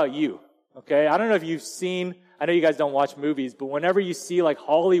don't know about you. Okay, I don't know if you've seen, I know you guys don't watch movies, but whenever you see like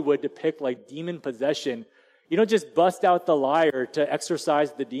Hollywood depict like demon possession, you don't just bust out the lyre to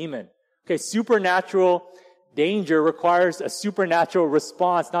exorcise the demon. Okay, supernatural danger requires a supernatural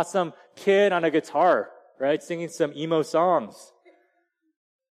response, not some kid on a guitar, right, singing some emo songs.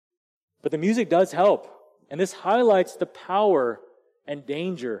 But the music does help. And this highlights the power and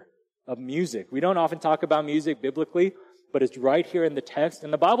danger of music. We don't often talk about music biblically, but it's right here in the text.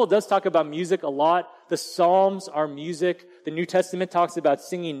 And the Bible does talk about music a lot. The Psalms are music. The New Testament talks about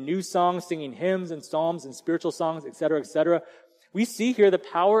singing new songs, singing hymns and psalms and spiritual songs, etc., etc. We see here the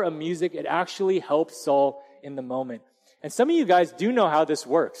power of music. It actually helps Saul in the moment. And some of you guys do know how this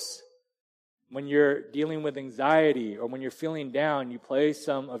works. When you're dealing with anxiety or when you're feeling down, you play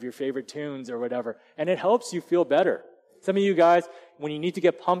some of your favorite tunes or whatever, and it helps you feel better. Some of you guys, when you need to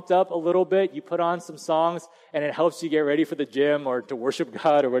get pumped up a little bit, you put on some songs and it helps you get ready for the gym or to worship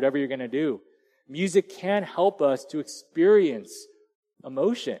God or whatever you're going to do. Music can help us to experience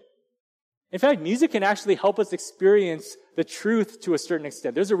emotion. In fact, music can actually help us experience the truth to a certain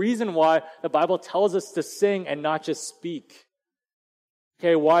extent. There's a reason why the Bible tells us to sing and not just speak.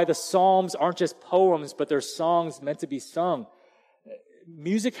 Okay, why the Psalms aren't just poems, but they're songs meant to be sung.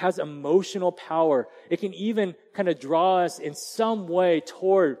 music has emotional power. It can even kind of draw us in some way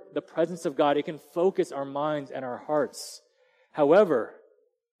toward the presence of God. It can focus our minds and our hearts. However,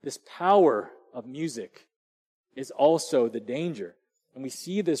 this power of music is also the danger. And we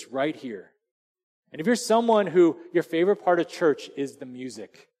see this right here. And if you're someone who your favorite part of church is the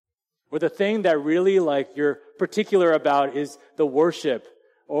music, or the thing that really you're particular about is the worship,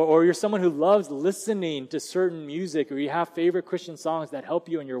 or you're someone who loves listening to certain music, or you have favorite Christian songs that help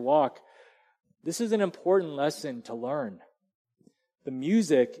you in your walk, this is an important lesson to learn. The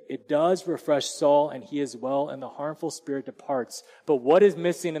music, it does refresh Saul, and he is well, and the harmful spirit departs. But what is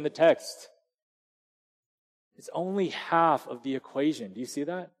missing in the text? It's only half of the equation. Do you see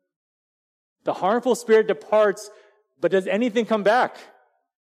that? The harmful spirit departs, but does anything come back?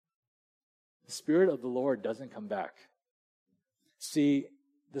 The Spirit of the Lord doesn't come back. See,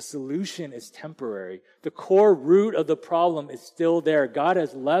 the solution is temporary. The core root of the problem is still there. God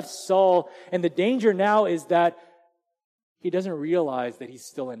has left Saul, and the danger now is that he doesn't realize that he's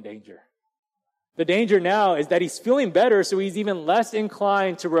still in danger. The danger now is that he's feeling better, so he's even less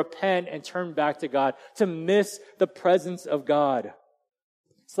inclined to repent and turn back to God, to miss the presence of God.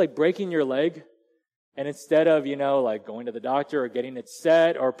 It's like breaking your leg, and instead of, going to the doctor or getting it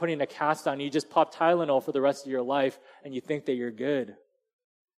set or putting a cast on, you just pop Tylenol for the rest of your life, and you think that you're good.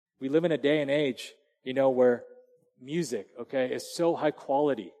 We live in a day and age, where music, is so high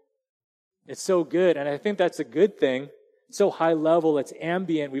quality. It's so good, and I think that's a good thing. So high level, it's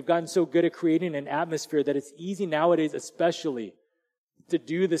ambient. We've gotten so good at creating an atmosphere that it's easy nowadays, especially, to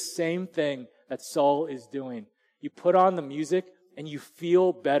do the same thing that Saul is doing. You put on the music and you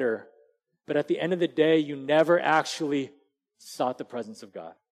feel better, but at the end of the day, you never actually sought the presence of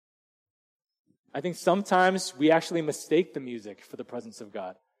God. I think sometimes we actually mistake the music for the presence of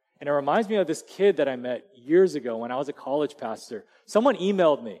God. And it reminds me of this kid that I met years ago when I was a college pastor. Someone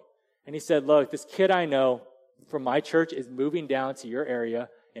emailed me and he said, look, this kid I know from my church is moving down to your area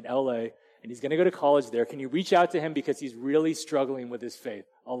in LA, and he's going to go to college there. Can you reach out to him because he's really struggling with his faith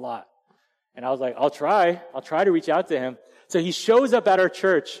a lot? And I was like, I'll try to reach out to him. So he shows up at our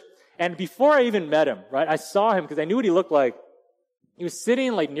church, and before I even met him, right, I saw him because I knew what he looked like. He was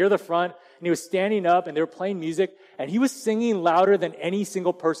sitting near the front, and he was standing up, and they were playing music, and he was singing louder than any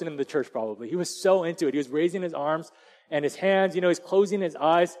single person in the church probably. He was so into it. He was raising his arms and his hands, he's closing his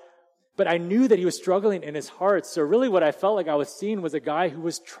eyes. But I knew that he was struggling in his heart. So really what I felt like I was seeing was a guy who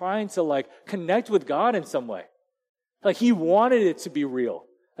was trying to connect with God in some way. He wanted it to be real.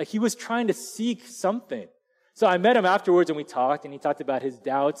 He was trying to seek something. So I met him afterwards and we talked, and he talked about his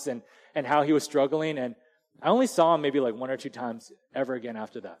doubts and how he was struggling. And I only saw him maybe 1 or 2 times ever again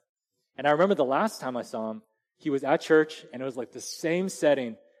after that. And I remember the last time I saw him, he was at church and it was the same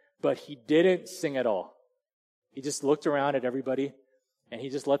setting, but he didn't sing at all. He just looked around at everybody. And he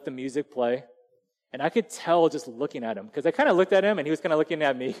just let the music play. And I could tell just looking at him, because I kind of looked at him and he was kind of looking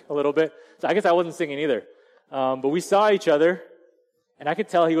at me a little bit. So I guess I wasn't singing either. But we saw each other, and I could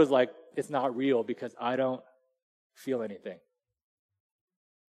tell he was like, it's not real because I don't feel anything.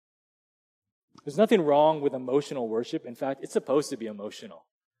 There's nothing wrong with emotional worship. In fact, it's supposed to be emotional.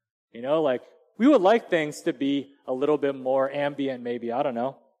 We would like things to be a little bit more ambient maybe. I don't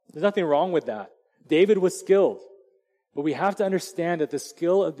know. There's nothing wrong with that. David was skilled. But we have to understand that the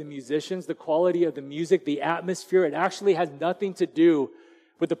skill of the musicians, the quality of the music, the atmosphere, it actually has nothing to do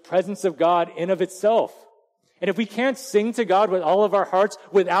with the presence of God in of itself. And if we can't sing to God with all of our hearts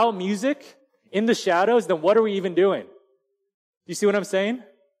without music in the shadows, then what are we even doing? You see what I'm saying?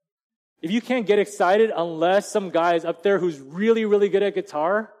 If you can't get excited unless some guy is up there who's really, really good at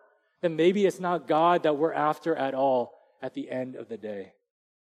guitar, then maybe it's not God that we're after at all at the end of the day.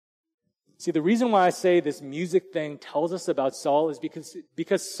 See, the reason why I say this music thing tells us about Saul is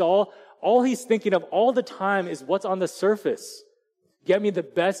because Saul, all he's thinking of all the time is what's on the surface. Get me the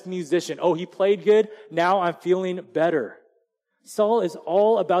best musician. Oh, he played good. Now I'm feeling better. Saul is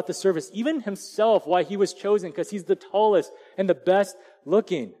all about the surface. Even himself, why he was chosen, because he's the tallest and the best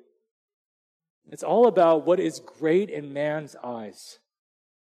looking. It's all about what is great in man's eyes.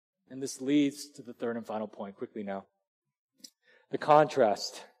 And this leads to the third and final point quickly now. The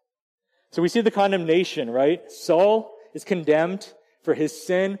contrast. So we see the condemnation, right? Saul is condemned for his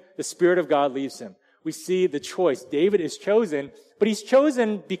sin. The Spirit of God leaves him. We see the choice. David is chosen, but he's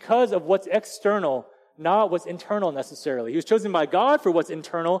chosen because of what's external, not what's internal necessarily. He was chosen by God for what's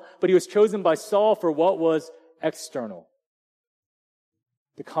internal, but he was chosen by Saul for what was external.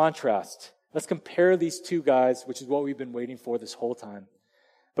 The contrast. Let's compare these two guys, which is what we've been waiting for this whole time.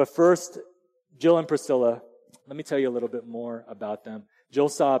 But first, Jill and Priscilla, let me tell you a little bit more about them. Jill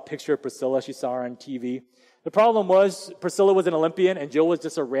saw a picture of Priscilla. She saw her on TV. The problem was Priscilla was an Olympian and Jill was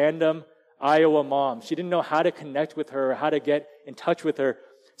just a random Iowa mom. She didn't know how to connect with her, how to get in touch with her.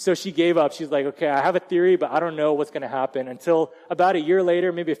 So she gave up. She's like, okay, I have a theory, but I don't know what's going to happen. Until about a year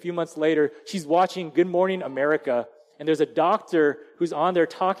later, maybe a few months later, she's watching Good Morning America. And there's a doctor who's on there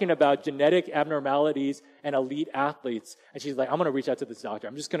talking about genetic abnormalities and elite athletes. And she's like, I'm going to reach out to this doctor.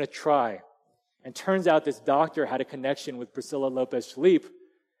 I'm just going to try. And turns out this doctor had a connection with Priscilla Lopez-Schliepp.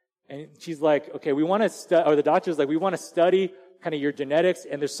 And she's like, okay, the doctor's like, we want to study kind of your genetics.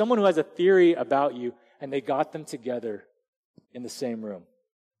 And there's someone who has a theory about you. And they got them together in the same room.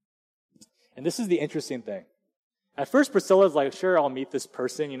 And this is the interesting thing. At first, Priscilla's like, sure, I'll meet this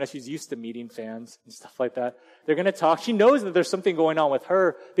person. She's used to meeting fans and stuff like that. They're going to talk. She knows that there's something going on with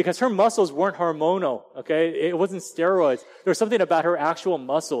her because her muscles weren't hormonal, okay? It wasn't steroids. There was something about her actual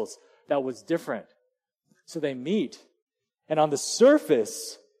muscles that was different. So they meet. And on the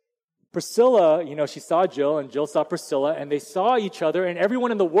surface, Priscilla, she saw Jill and Jill saw Priscilla and they saw each other and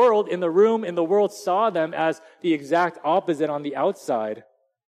everyone in the world saw them as the exact opposite on the outside.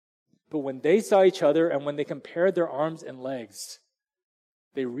 But when they saw each other and when they compared their arms and legs,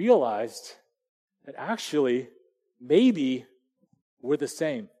 they realized that actually, maybe we're the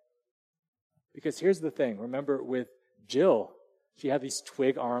same. Because here's the thing. Remember, with Jill, she had these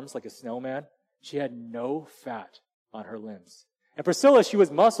twig arms like a snowman. She had no fat on her limbs. And Priscilla, she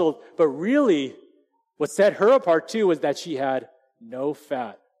was muscled, but really what set her apart too was that she had no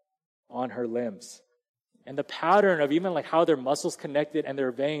fat on her limbs. And the pattern of even like how their muscles connected and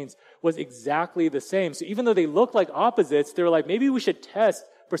their veins was exactly the same. So even though they looked like opposites, they were like, maybe we should test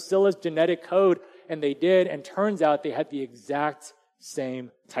Priscilla's genetic code. And they did. And turns out they had the exact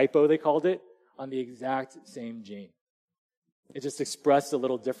same typo, they called it, on the exact same gene. It just expressed a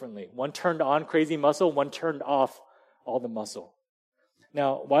little differently. One turned on crazy muscle, one turned off all the muscle.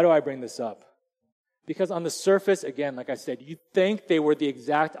 Now, why do I bring this up? Because on the surface, again, like I said, you think they were the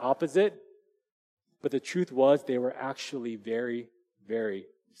exact opposite. But the truth was they were actually very, very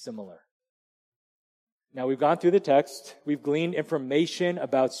similar. Now, we've gone through the text. We've gleaned information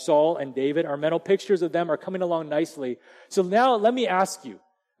about Saul and David. Our mental pictures of them are coming along nicely. So now let me ask you,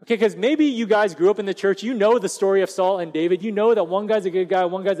 okay, because maybe you guys grew up in the church. You know the story of Saul and David. You know that one guy's a good guy,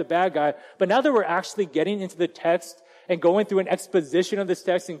 one guy's a bad guy. But now that we're actually getting into the text and going through an exposition of this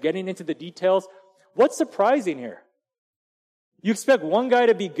text and getting into the details, what's surprising here? You expect one guy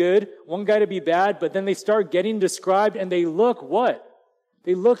to be good, one guy to be bad, but then they start getting described and they look what?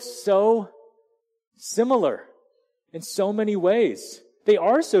 They look so similar in so many ways. They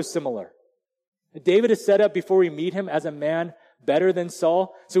are so similar. David is set up before we meet him as a man better than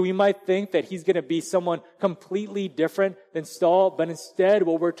Saul. So we might think that he's going to be someone completely different than Saul. But instead,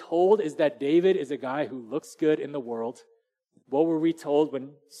 what we're told is that David is a guy who looks good in the world. What were we told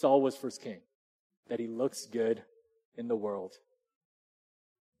when Saul was first king? That he looks good in the world.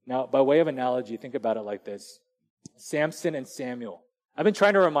 Now, by way of analogy, think about it like this. Samson and Samuel. I've been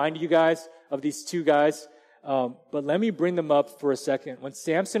trying to remind you guys of these two guys, but let me bring them up for a second. When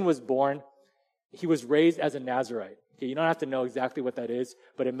Samson was born, he was raised as a Nazirite. Okay, you don't have to know exactly what that is,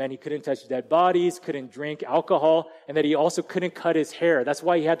 but it meant he couldn't touch dead bodies, couldn't drink alcohol, and that he also couldn't cut his hair. That's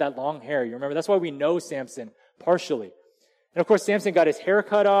why he had that long hair. You remember? That's why we know Samson, partially. And of course, Samson got his hair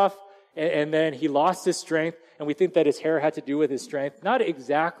cut off, and then he lost his strength, and we think that his hair had to do with his strength. Not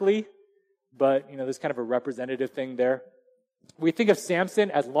exactly, but, there's kind of a representative thing there. We think of Samson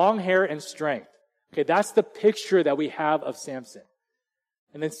as long hair and strength. Okay, that's the picture that we have of Samson.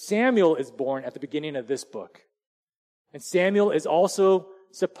 And then Samuel is born at the beginning of this book. And Samuel is also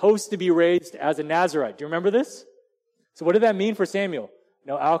supposed to be raised as a Nazirite. Do you remember this? So what did that mean for Samuel?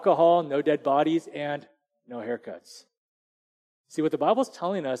 No alcohol, no dead bodies, and no haircuts. See, what the Bible's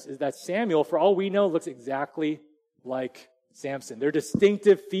telling us is that Samuel, for all we know, looks exactly like Samson. Their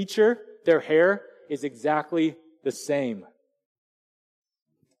distinctive feature, their hair, is exactly the same.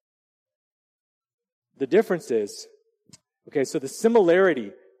 The difference is, okay, so the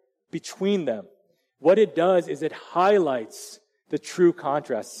similarity between them, what it does is it highlights the true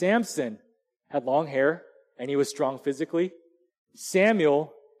contrast. Samson had long hair, and he was strong physically.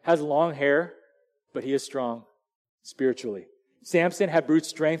 Samuel has long hair, but he is strong spiritually. Samson had brute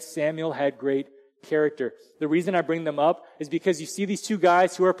strength. Samuel had great character. The reason I bring them up is because you see these two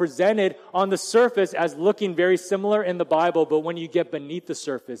guys who are presented on the surface as looking very similar in the Bible, but when you get beneath the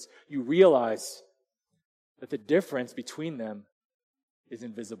surface, you realize that the difference between them is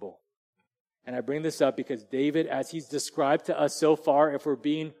invisible. And I bring this up because David, as he's described to us so far, if we're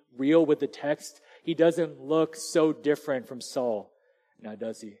being real with the text, he doesn't look so different from Saul. Now,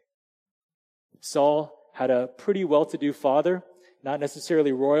 does he? Saul had a pretty well-to-do father, not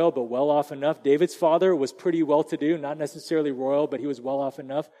necessarily royal, but well off enough. David's father was pretty well-to-do, not necessarily royal, but he was well off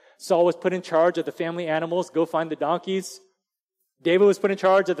enough. Saul was put in charge of the family animals, go find the donkeys. David was put in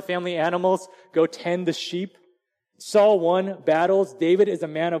charge of the family animals, go tend the sheep. Saul won battles. David is a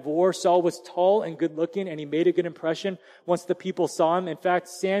man of war. Saul was tall and good-looking, and he made a good impression once the people saw him. In fact,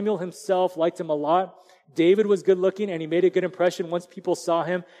 Samuel himself liked him a lot. David was good-looking, and he made a good impression once people saw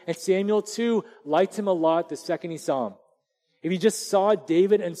him. And Samuel, too, liked him a lot the second he saw him. If you just saw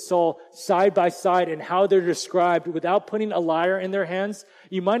David and Saul side by side and how they're described without putting a lyre in their hands,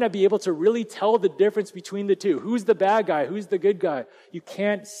 you might not be able to really tell the difference between the two. Who's the bad guy? Who's the good guy? You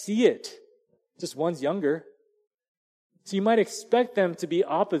can't see it. Just one's younger. So you might expect them to be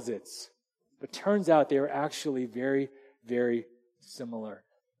opposites. But turns out they are actually very, very similar.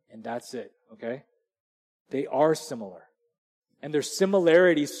 And that's it, okay? They are similar. And their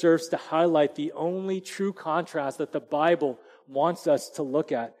similarity serves to highlight the only true contrast that the Bible wants us to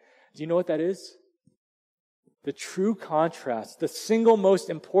look at. Do you know what that is? The true contrast, the single most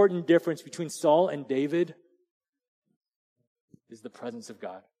important difference between Saul and David is the presence of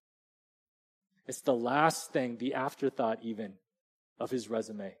God. It's the last thing, the afterthought even, of his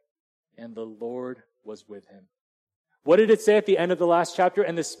resume. And the Lord was with him. What did it say at the end of the last chapter?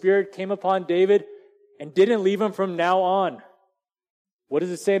 And the Spirit came upon David and didn't leave him from now on. What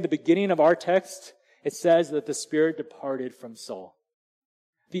does it say at the beginning of our text? It says that the Spirit departed from Saul.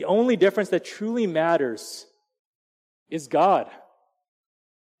 The only difference that truly matters is God.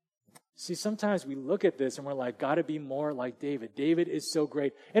 See, sometimes we look at this and we're like, gotta be more like David. David is so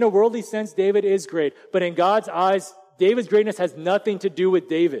great. In a worldly sense, David is great. But in God's eyes, David's greatness has nothing to do with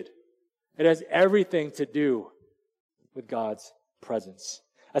David. It has everything to do with God's presence.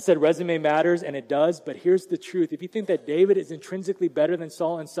 I said resume matters, and it does, but here's the truth. If you think that David is intrinsically better than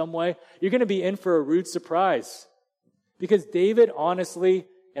Saul in some way, you're going to be in for a rude surprise. Because David, honestly,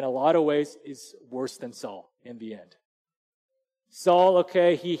 in a lot of ways, is worse than Saul in the end. Saul,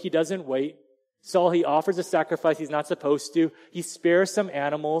 okay, he doesn't wait. Saul, he offers a sacrifice he's not supposed to. He spares some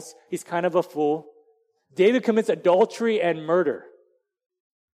animals. He's kind of a fool. David commits adultery and murder.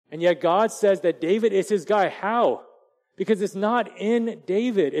 And yet God says that David is his guy. How? Because it's not in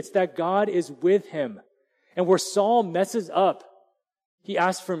David. It's that God is with him. And where Saul messes up, he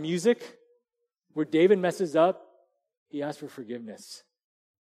asks for music. Where David messes up, he asks for forgiveness.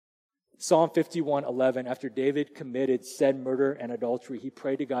 Psalm 51:11, after David committed said murder and adultery, he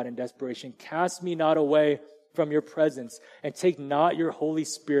prayed to God in desperation, "Cast me not away from your presence, and take not your Holy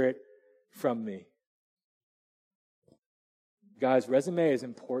Spirit from me." Guys, resume is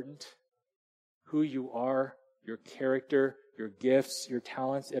important. Who you are, your character, your gifts, your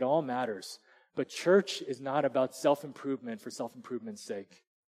talents, it all matters. But church is not about self-improvement for self-improvement's sake.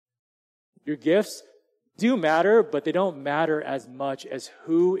 Your gifts do matter, but they don't matter as much as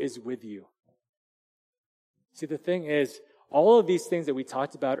who is with you. See, the thing is, all of these things that we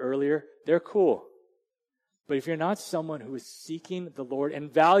talked about earlier, they're cool. But if you're not someone who is seeking the Lord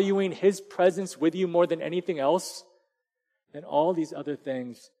and valuing His presence with you more than anything else, then all these other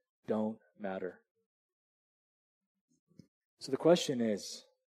things don't matter. So the question is,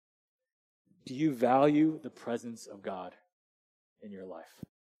 do you value the presence of God in your life?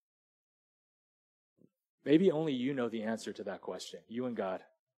 Maybe only you know the answer to that question, you and God.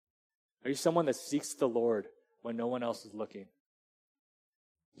 Are you someone that seeks the Lord when no one else is looking?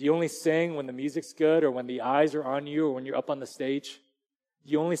 Do you only sing when the music's good or when the eyes are on you or when you're up on the stage?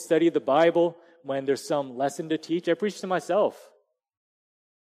 Do you only study the Bible when there's some lesson to teach? I preach to myself.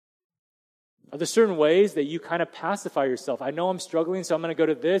 Are there certain ways that you kind of pacify yourself? I know I'm struggling, so I'm going to go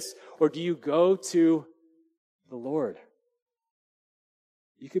to this. Or do you go to the Lord?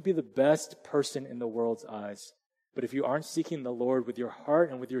 You could be the best person in the world's eyes, but if you aren't seeking the Lord with your heart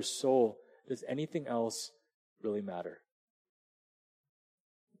and with your soul, does anything else really matter?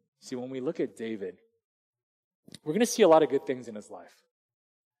 See, when we look at David, we're going to see a lot of good things in his life.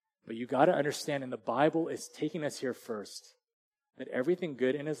 But you got to understand, and the Bible is taking us here first, that everything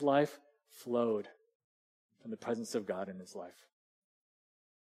good in his life flowed from the presence of God in his life.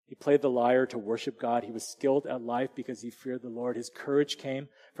 He played the lyre to worship God. He was skilled at life because he feared the Lord. His courage came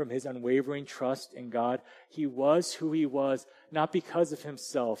from his unwavering trust in God. He was who he was, not because of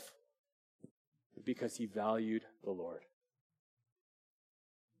himself, but because he valued the Lord.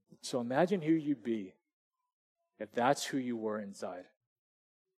 So imagine who you'd be if that's who you were inside.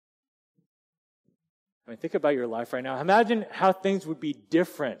 I mean, think about your life right now. Imagine how things would be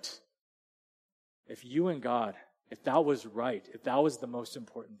different if you and God, if that was right, if that was the most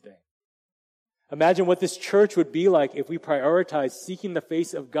important thing. Imagine what this church would be like if we prioritized seeking the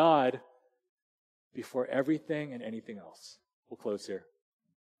face of God before everything and anything else. We'll close here.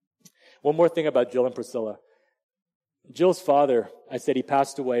 One more thing about Jill and Priscilla. Jill's father, I said he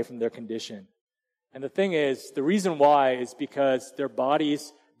passed away from their condition. And the thing is, the reason why is because their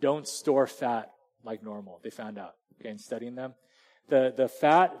bodies don't store fat like normal. They found out, in studying them. The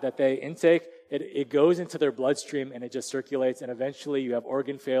fat that they intake, it goes into their bloodstream and it just circulates, and eventually you have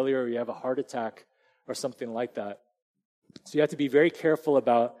organ failure or you have a heart attack or something like that. So you have to be very careful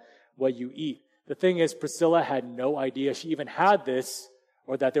about what you eat. The thing is, Priscilla had no idea she even had this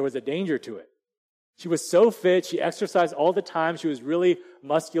or that there was a danger to it. She was so fit. She exercised all the time. She was really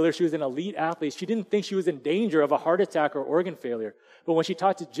muscular. She was an elite athlete. She didn't think she was in danger of a heart attack or organ failure. But when she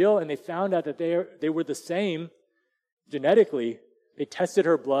talked to Jill and they found out that they were the same genetically, they tested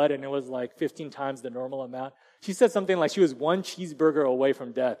her blood and it was like 15 times the normal amount. She said something like she was one cheeseburger away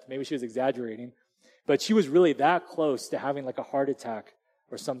from death. Maybe she was exaggerating. But she was really that close to having like a heart attack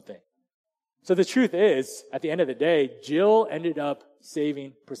or something. So the truth is, at the end of the day, Jill ended up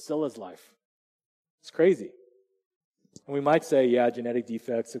saving Priscilla's life. It's crazy. And we might say, yeah, genetic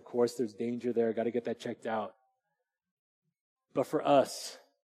defects, of course, there's danger there. Got to get that checked out. But for us,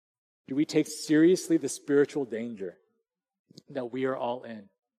 do we take seriously the spiritual danger that we are all in?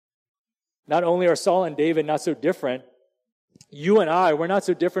 Not only are Saul and David not so different, you and I, we're not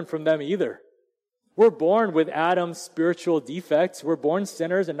so different from them either. We're born with Adam's spiritual defects. We're born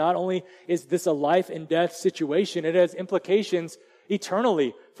sinners, and not only is this a life and death situation, it has implications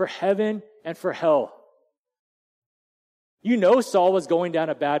eternally for heaven and for hell. You know Saul was going down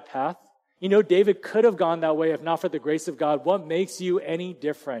a bad path. You know David could have gone that way if not for the grace of God. What makes you any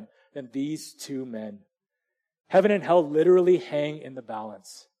different than these two men? Heaven and hell literally hang in the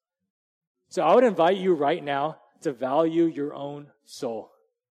balance. So I would invite you right now to value your own soul.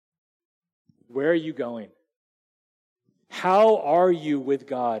 Where are you going? How are you with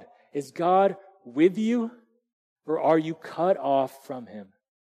God? Is God with you, or are you cut off from him?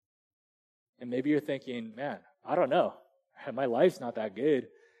 And maybe you're thinking, man, I don't know. My life's not that good.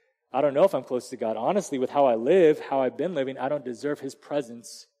 I don't know if I'm close to God. Honestly, with how I live, how I've been living, I don't deserve his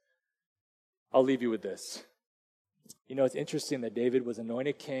presence. I'll leave you with this. You know, it's interesting that David was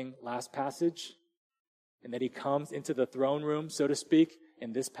anointed king last passage, and that he comes into the throne room, so to speak,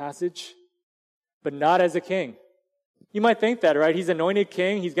 in this passage, but not as a king. You might think that, right? He's anointed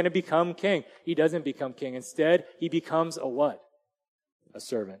king. He's going to become king. He doesn't become king. Instead, he becomes a what? A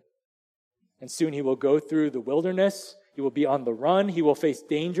servant. And soon he will go through the wilderness. He will be on the run. He will face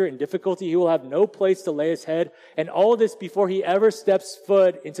danger and difficulty. He will have no place to lay his head. And all this before he ever steps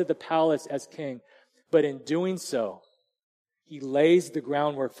foot into the palace as king. But in doing so, he lays the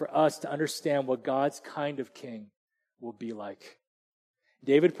groundwork for us to understand what God's kind of king will be like.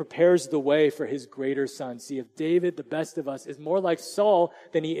 David prepares the way for his greater son. See, if David, the best of us, is more like Saul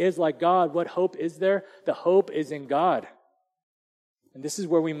than he is like God, what hope is there? The hope is in God. And this is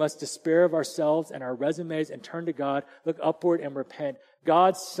where we must despair of ourselves and our resumes and turn to God, look upward and repent.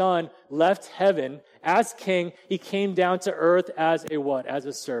 God's son left heaven as king. He came down to earth as a what? As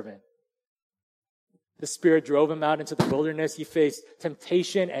a servant. The Spirit drove him out into the wilderness. He faced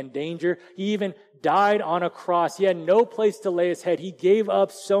temptation and danger. He even died on a cross. He had no place to lay his head. He gave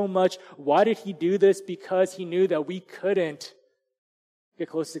up so much. Why did he do this? Because he knew that we couldn't get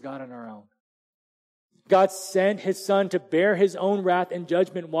close to God on our own. God sent his son to bear his own wrath and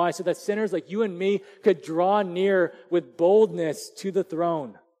judgment. Why? So that sinners like you and me could draw near with boldness to the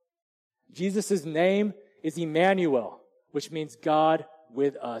throne. Jesus' name is Emmanuel, which means God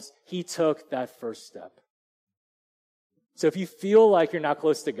with us. He took that first step. So if you feel like you're not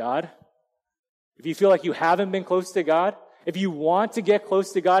close to God, if you feel like you haven't been close to God, if you want to get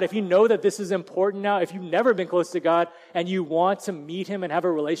close to God, if you know that this is important now, if you've never been close to God and you want to meet him and have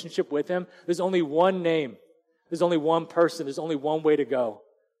a relationship with him, there's only one name. There's only one person. There's only one way to go.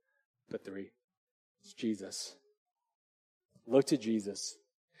 But three. It's Jesus. Look to Jesus.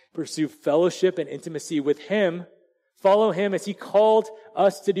 Pursue fellowship and intimacy with him. Follow him as he called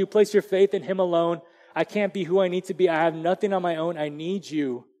us to do. Place your faith in him alone. I can't be who I need to be. I have nothing on my own. I need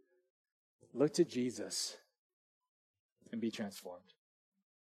you. Look to Jesus and be transformed.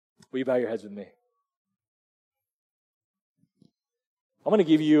 Will you bow your heads with me? I'm going to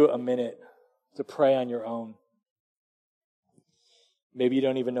give you a minute to pray on your own. Maybe you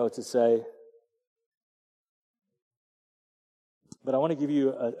don't even know what to say. But I want to give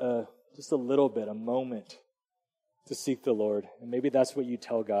you just a little bit, a moment to seek the Lord. And maybe that's what you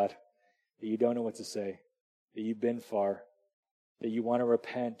tell God, that you don't know what to say, that you've been far, that you want to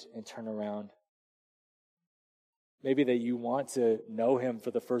repent and turn around. Maybe that you want to know him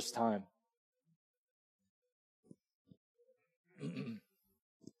for the first time.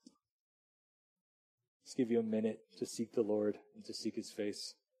 Let's give you a minute to seek the Lord and to seek his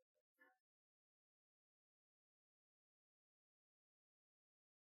face.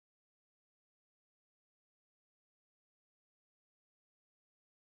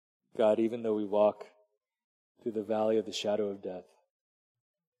 God, even though we walk through the valley of the shadow of death,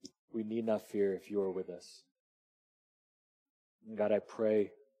 we need not fear if you are with us. And God, I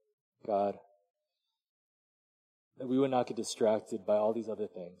pray, God, that we would not get distracted by all these other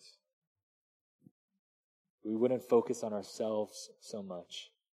things. We wouldn't focus on ourselves so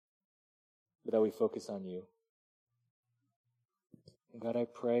much, but that we focus on you. And God, I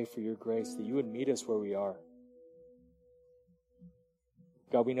pray for your grace that you would meet us where we are.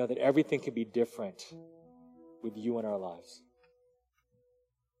 God, we know that everything can be different with you in our lives.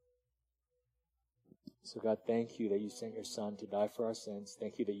 So God, thank you that you sent your Son to die for our sins.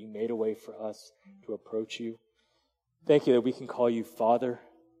 Thank you that you made a way for us to approach you. Thank you that we can call you Father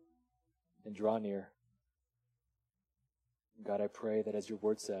and draw near. God, I pray that as your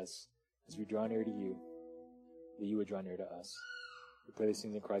word says, as we draw near to you, that you would draw near to us. We pray these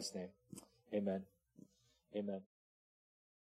things in Christ's name. Amen. Amen.